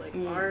can be like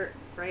art,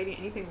 writing,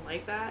 anything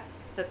like that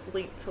that's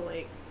linked to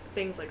like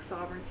things like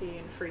sovereignty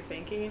and free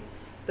thinking.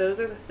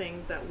 Those are the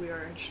things that we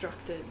are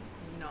instructed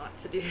not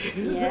to do.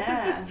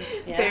 Yeah.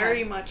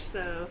 Very much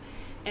so.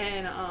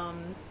 And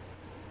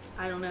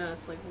I don't know,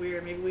 it's like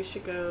weird. Maybe we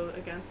should go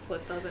against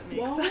what doesn't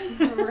make sense.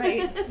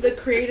 Right. The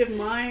creative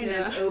mind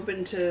is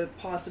open to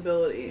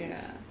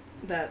possibilities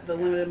that the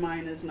limited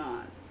mind is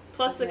not.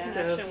 Plus the Yeah.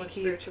 connection So if with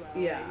you keep-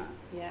 spirituality.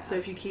 Yeah. So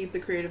if you keep the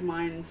creative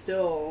mind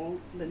still,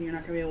 then you're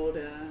not going to be able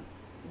to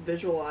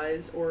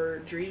visualize or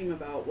dream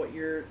about what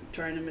you're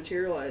trying to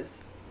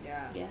materialize.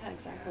 Yeah,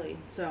 exactly.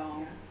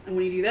 So, and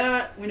when you do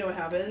that, we know what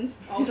happens.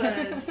 All of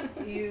a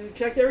sudden, you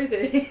checked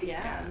everything.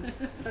 Yeah.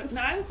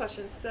 Now I have a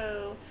question.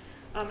 So,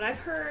 and I've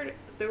heard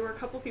there were a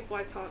couple people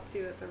I talked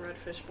to at the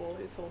Redfish Bowl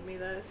who told me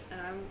this,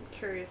 and I'm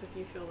curious if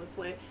you feel this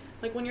way.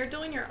 Like when you're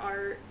doing your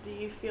art, do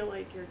you feel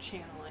like you're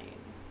channeling?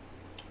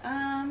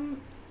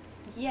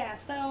 Yeah,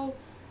 so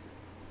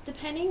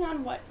depending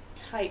on what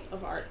type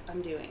of art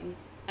I'm doing,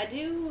 I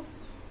do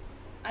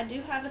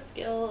have a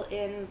skill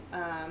in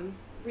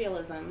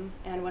realism,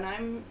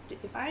 and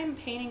if I'm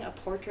painting a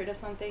portrait of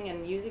something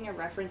and using a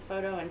reference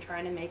photo and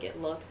trying to make it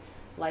look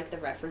like the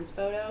reference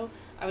photo,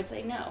 I would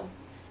say no,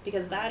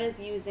 because that is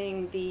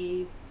using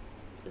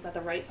is that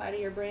the right side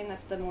of your brain?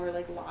 That's the more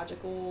like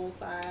logical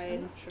side.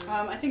 I'm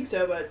not sure. I think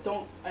so, but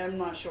I'm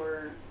not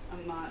sure.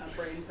 I'm not a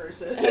brain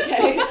person.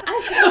 Okay. A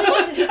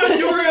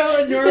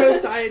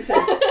neuroscientist.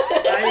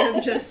 I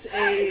am just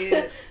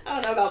I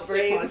don't know about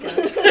brains.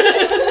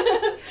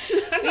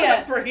 I'm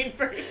not a brain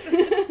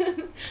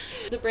person.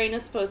 The brain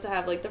is supposed to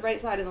have like the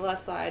right side and the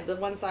left side. The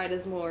one side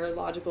is more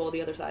logical,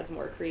 the other side's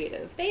more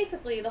creative.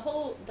 Basically, the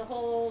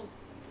whole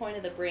point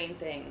of the brain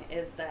thing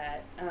is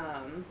that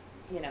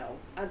you know,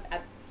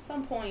 at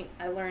some point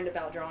I learned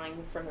about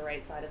drawing from the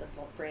right side of the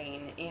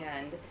brain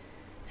and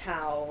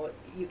how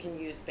you can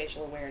use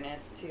spatial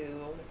awareness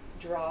to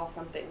draw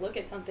something, look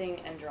at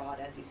something and draw it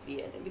as you see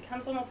it. It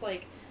becomes almost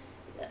like,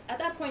 at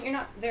that point you're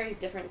not very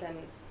different than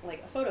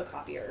like a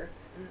photocopier.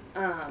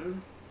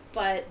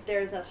 But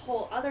there's a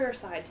whole other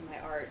side to my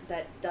art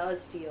that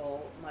does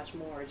feel much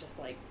more just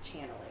like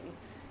channeling.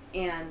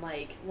 And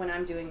like when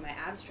I'm doing my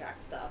abstract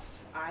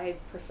stuff, I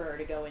prefer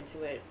to go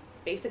into it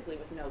basically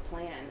with no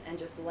plan and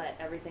just let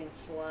everything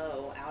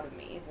flow out of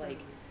me. Like,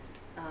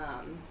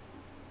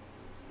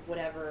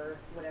 whatever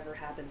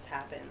happens,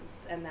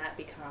 and that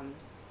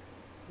becomes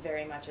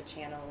very much a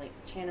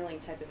channeling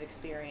type of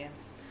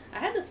experience. I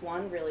had this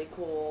one really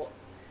cool,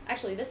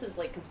 actually this is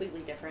like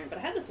completely different, but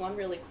I had this one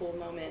really cool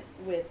moment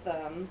with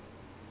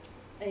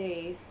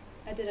I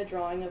did a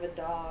drawing of a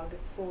dog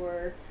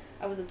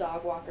I was a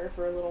dog walker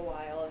for a little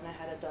while, and I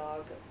had a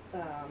dog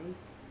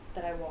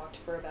that I walked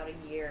for about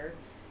a year,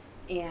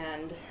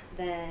 and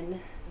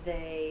then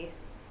they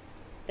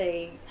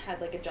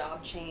had like a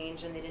job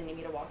change and they didn't need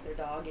me to walk their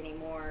dog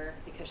anymore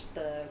because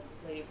the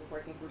lady was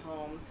working from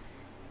home,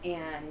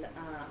 and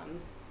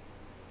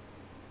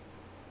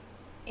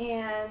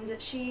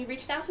she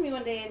reached out to me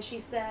one day and she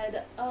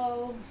said,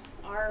 "Oh,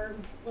 our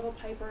little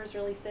Piper is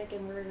really sick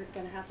and we're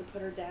gonna have to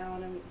put her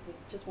down, and we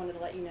just wanted to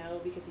let you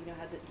know because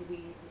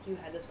you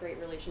had this great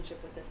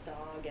relationship with this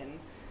dog."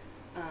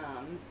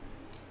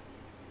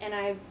 And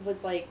I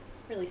was like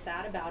really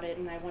sad about it,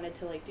 and I wanted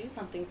to like do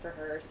something for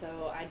her,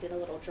 so I did a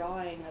little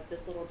drawing of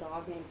this little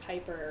dog named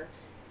Piper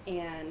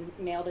and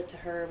mailed it to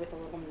her with a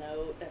little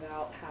note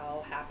about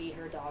how happy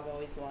her dog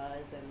always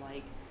was and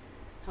like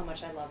how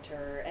much I loved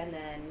her. And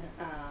then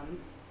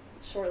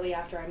shortly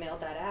after I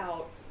mailed that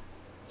out,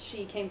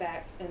 she came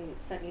back and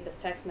sent me this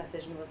text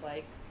message and was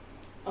like,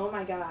 "Oh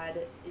my God,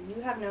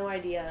 you have no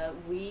idea.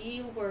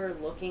 We were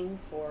looking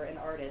for an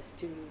artist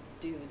to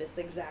do this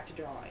exact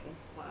drawing."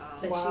 Wow.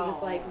 That she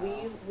was like,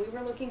 we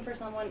were looking for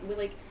someone,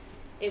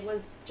 it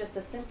was just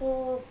a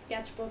simple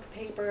sketchbook,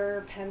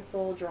 paper,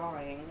 pencil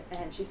drawing.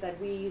 And she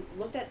said, "We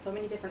looked at so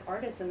many different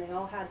artists and they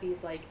all had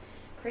these like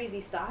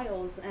crazy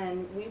styles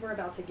and we were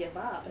about to give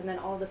up. And then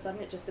all of a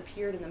sudden it just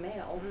appeared in the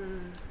mail."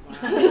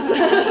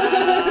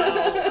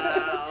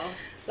 Wow.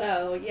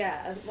 So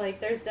yeah, like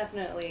there's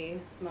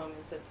definitely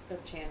moments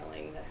of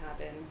channeling that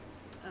happen.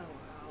 Oh,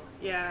 wow.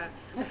 Yeah.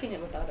 I've seen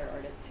it with other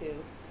artists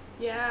too.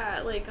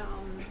 Yeah, like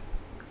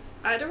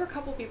there were a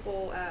couple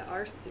people at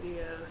our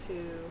studio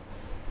who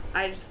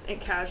I just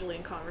casually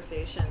in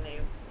conversation they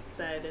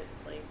said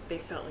like they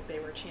felt like they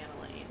were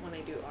channeling when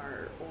they do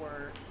art,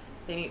 or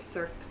they need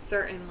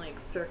certain like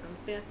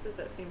circumstances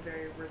that seem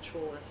very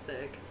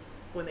ritualistic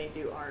when they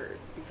do art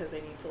because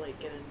they need to like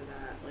get into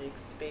that like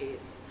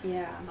space.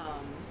 Yeah.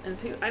 And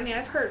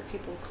I've heard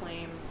people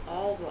claim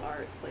all the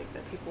arts, like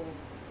that people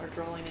are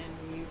drawing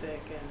in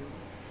music and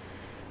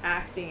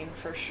acting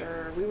for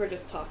sure. We were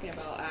just talking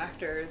about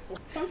actors.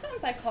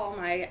 Sometimes I call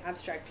my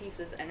abstract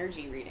pieces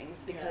energy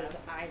readings because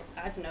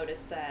I've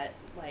noticed that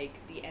like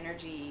the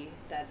energy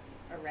that's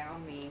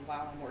around me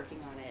while I'm working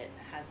on it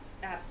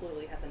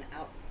absolutely has an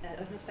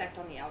effect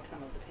on the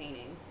outcome of the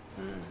painting.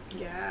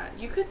 Yeah,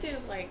 you could do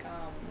like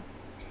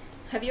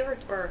have you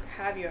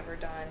ever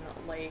done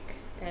like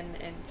an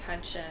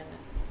intention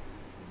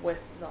with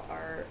the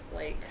art,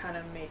 like kind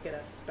of make it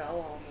a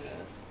spell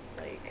almost,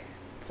 like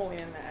pulling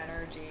in the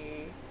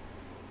energy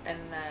and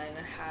then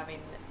having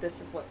this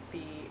is what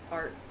the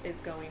art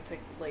is going to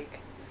like,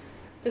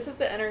 this is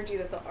the energy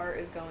that the art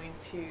is going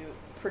to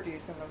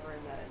produce in the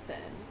room that it's in.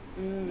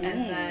 And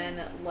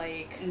then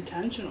like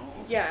intentional.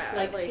 Yeah,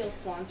 like Teal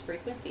Swan's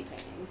frequency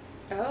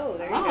paintings. Oh,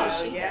 there you Oh,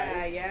 go. she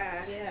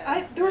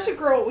Yeah. There was a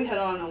girl we had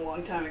on a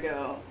long time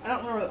ago. I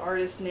don't remember the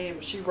artist's name,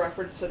 but she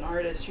referenced an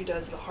artist who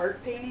does the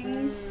heart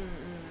paintings.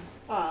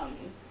 And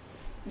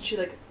she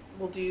like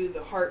will do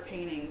the heart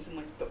paintings and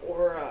like the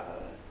aura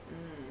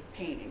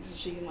paintings, and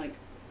she can like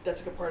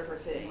that's like a part of her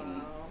thing.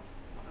 Wow.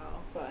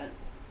 But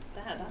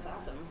That's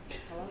awesome.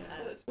 I love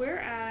that. We're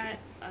at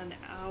an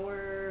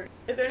hour.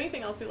 Is there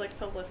anything else you'd like to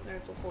tell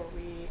listeners before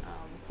we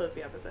close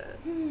the episode?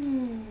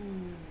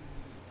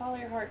 Follow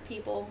your heart,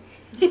 people.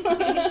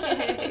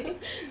 So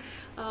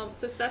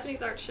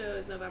Stephany's art show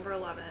is November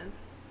 11th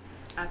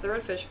at the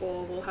Red Fish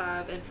Bowl. We'll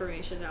have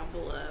information down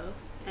below.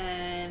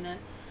 And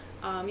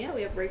we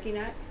have Reiki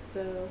next,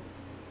 so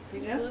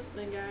thanks for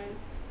listening, guys.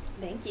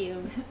 Thank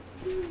you.